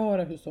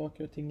förklara hur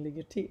saker och ting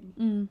ligger till.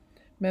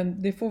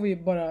 Men det får vi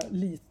bara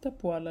lita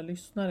på alla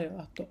lyssnare,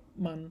 att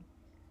man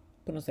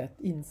på på något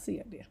sätt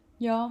inser det.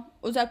 Ja,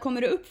 och så här,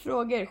 kommer det upp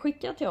frågor,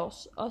 skicka till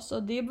oss. Alltså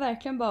det är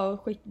verkligen bara att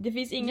skicka. Det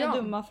finns inga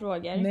dumma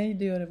frågor. Nej,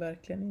 det gör det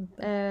verkligen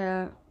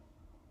inte.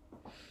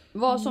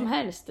 Vad som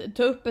helst.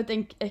 Ta upp ett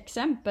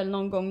exempel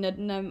någon gång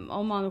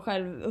om man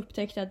själv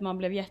upptäckte att man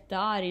blev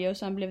jättearg och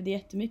sen blev det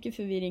jättemycket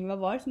förvirring. Vad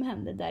var det som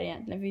hände där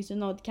egentligen? Finns det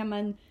något,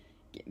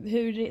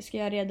 hur ska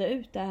jag reda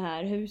ut det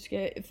här? Hur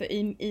ska jag,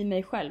 i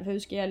mig själv? Hur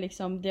ska jag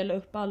liksom dela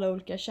upp alla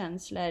olika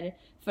känslor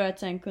för att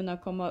sen kunna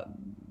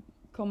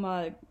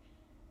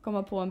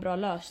komma på en bra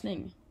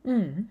lösning?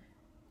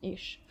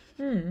 Ish.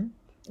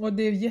 Och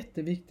det är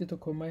jätteviktigt att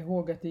komma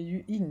ihåg att det är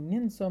ju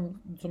ingen som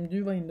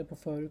du var inne på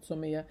förut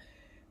som är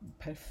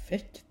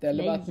perfekt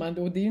eller att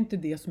och det är ju inte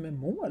det som är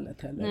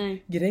målet heller.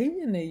 Nej.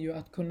 Grejen är ju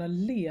att kunna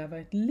leva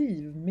ett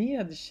liv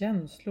med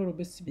känslor och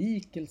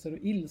besvikelser och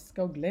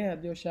ilska och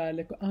glädje och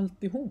kärlek och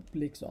alltihop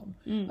liksom.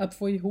 Att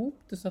få ihop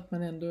det så att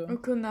man ändå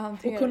och kunna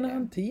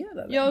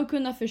hantera det. Ja, och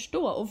kunna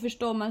förstå. Och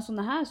förstår man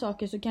såna här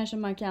saker så kanske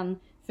man kan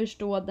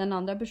förstå den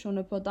andra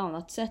personen på ett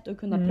annat sätt och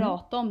kunna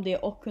prata om det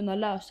och kunna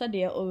lösa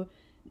det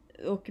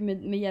och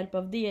med hjälp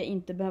av det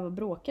inte behöva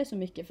bråka så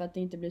mycket för att det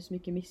inte blir så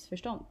mycket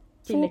missförstånd.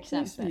 Till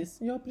exempel.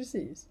 Ja,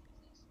 precis.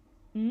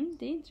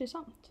 Det är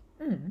intressant.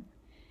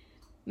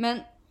 Men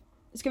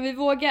ska vi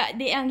våga?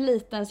 Det är en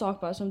liten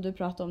sak bara som du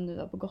pratade om nu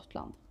då på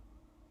Gotland.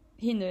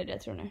 Hinner vi det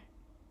tror ni?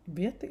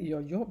 Vet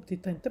jag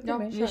titta inte på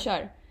mig. Vi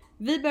kör.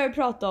 Vi börjar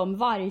prata om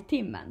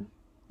vargtimmen.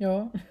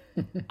 Ja.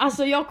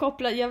 Alltså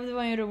det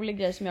var en rolig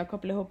grej som jag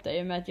kopplade ihop det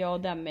i och med att jag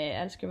och Demi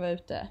älskar att vara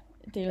ute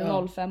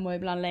till 05 och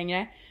ibland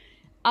längre.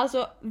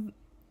 Alltså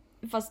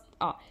fast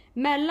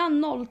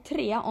mellan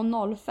 03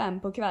 och 05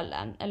 på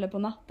kvällen eller på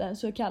natten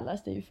så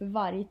kallas det ju för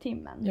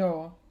vargtimmen.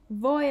 Ja.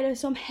 Vad är det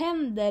som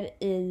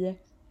händer i...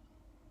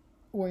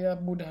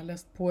 Jag borde ha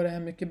läst på det här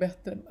mycket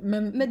bättre.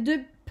 Men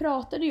du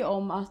pratade ju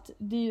om att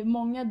det är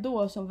många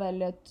då som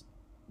väljer att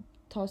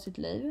ta sitt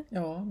liv.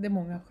 Ja, det är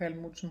många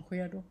självmord som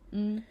sker då.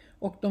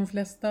 Och de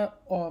flesta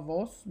av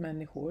oss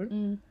människor,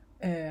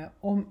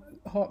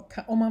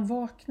 om man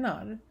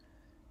vaknar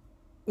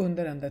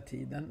under den där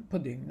tiden på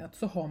dygnet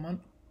så har man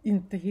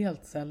inte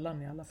helt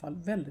sällan i alla fall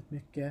väldigt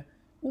mycket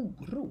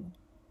oro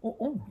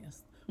och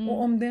ångest.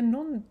 Och om det är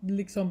någon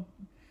liksom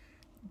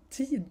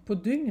tid på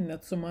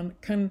dygnet som man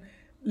kan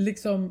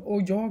liksom,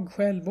 och jag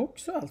själv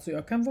också alltså,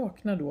 jag kan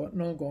vakna då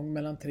någon gång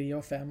mellan 3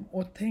 och 5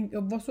 och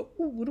vara så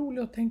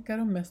orolig och tänka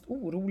de mest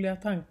oroliga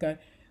tankar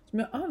som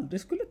jag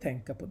aldrig skulle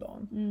tänka på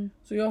dagen.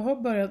 Så jag har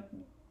börjat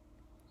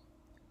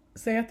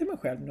säga till mig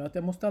själv nu att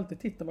jag måste alltid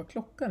titta vad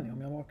klockan är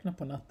om jag vaknar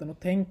på natten och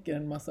tänker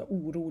en massa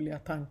oroliga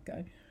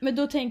tankar. Men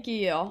då tänker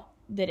jag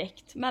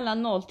direkt,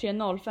 mellan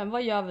 03 och 05,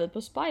 vad gör vi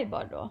på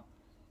Spybar då?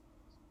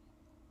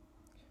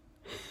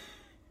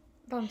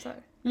 Dansar.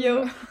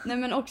 Jo, nej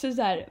men också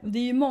så här, det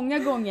är ju många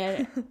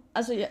gånger,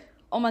 alltså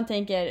om man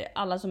tänker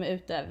alla som är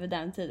ute vid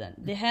den tiden,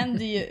 det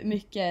händer ju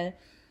mycket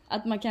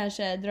att man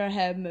kanske drar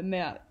hem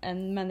med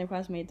en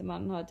människa som inte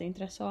man har ett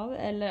intresse av,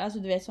 eller alltså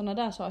du vet sådana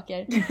där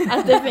saker,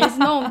 att det finns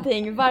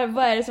någonting, vad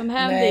är det som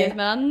händer just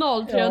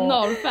mellan 03 och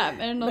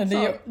 05, är det något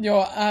sånt?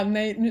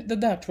 Nej, det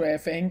där tror jag är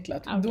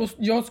förenklat. Okay.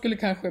 Jag skulle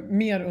kanske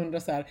mer undra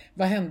så här,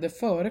 vad hände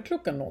före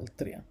klockan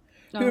 03?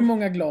 Hur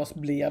många glas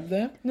blev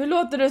det? Nu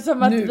låter det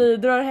som att vi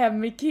drar hem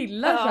med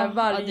killar så här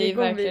varje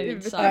gång vi är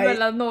ute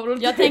mellan 0 och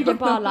 3. Jag tänker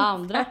på alla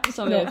andra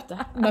som är ute.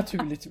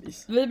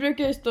 Naturligtvis. Vi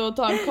brukar ju stå och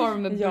ta en korv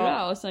med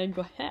bröd och sen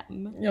gå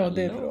hem. Ja,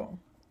 det är bra.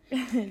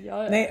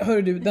 Ja. Nej,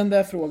 hör du, den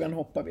där frågan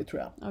hoppar vi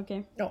tror jag.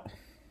 Okej. Ja.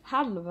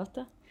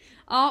 Halvete.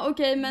 Ja,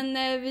 okej, men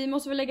vi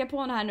måste väl lägga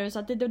på den här nu så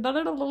att det...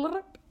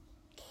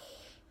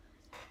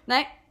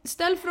 Nej,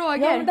 ställ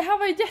frågor. Ja, men det här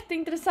var ju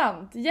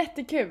jätteintressant.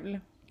 Jättekul.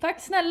 Tack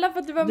snälla för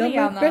att du var med,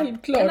 Anna.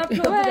 Självklart. En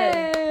applåd till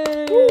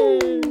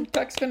dig.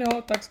 Tack ska ni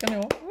ha.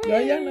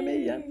 Jag är gärna med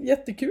igen.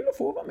 Jättekul att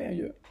få vara med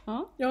ju.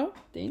 Ja.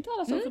 Det är inte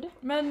alla som får det.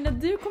 Men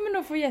du kommer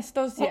nog få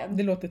gästa oss igen.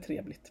 Det låter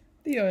trevligt.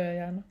 Det gör jag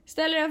gärna.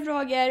 Ställ era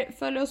frågor,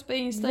 följ oss på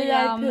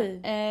Instagram.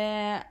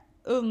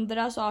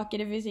 Undra saker,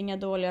 det finns inga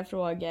dåliga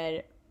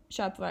frågor.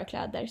 Köp våra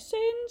kläder,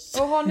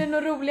 syns. Och har ni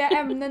några roliga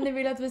ämnen ni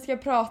vill att vi ska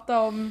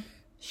prata om,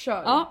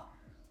 kör. Ja,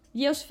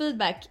 ge oss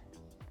feedback.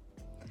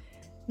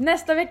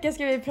 Nästa vecka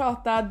ska vi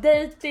prata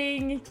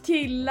dating,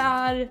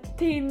 killar,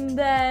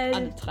 Tinder Ja,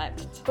 det är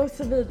trevligt. och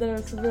så vidare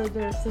och så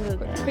vidare och så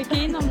vidare. Skicka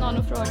in om någon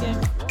och frågor.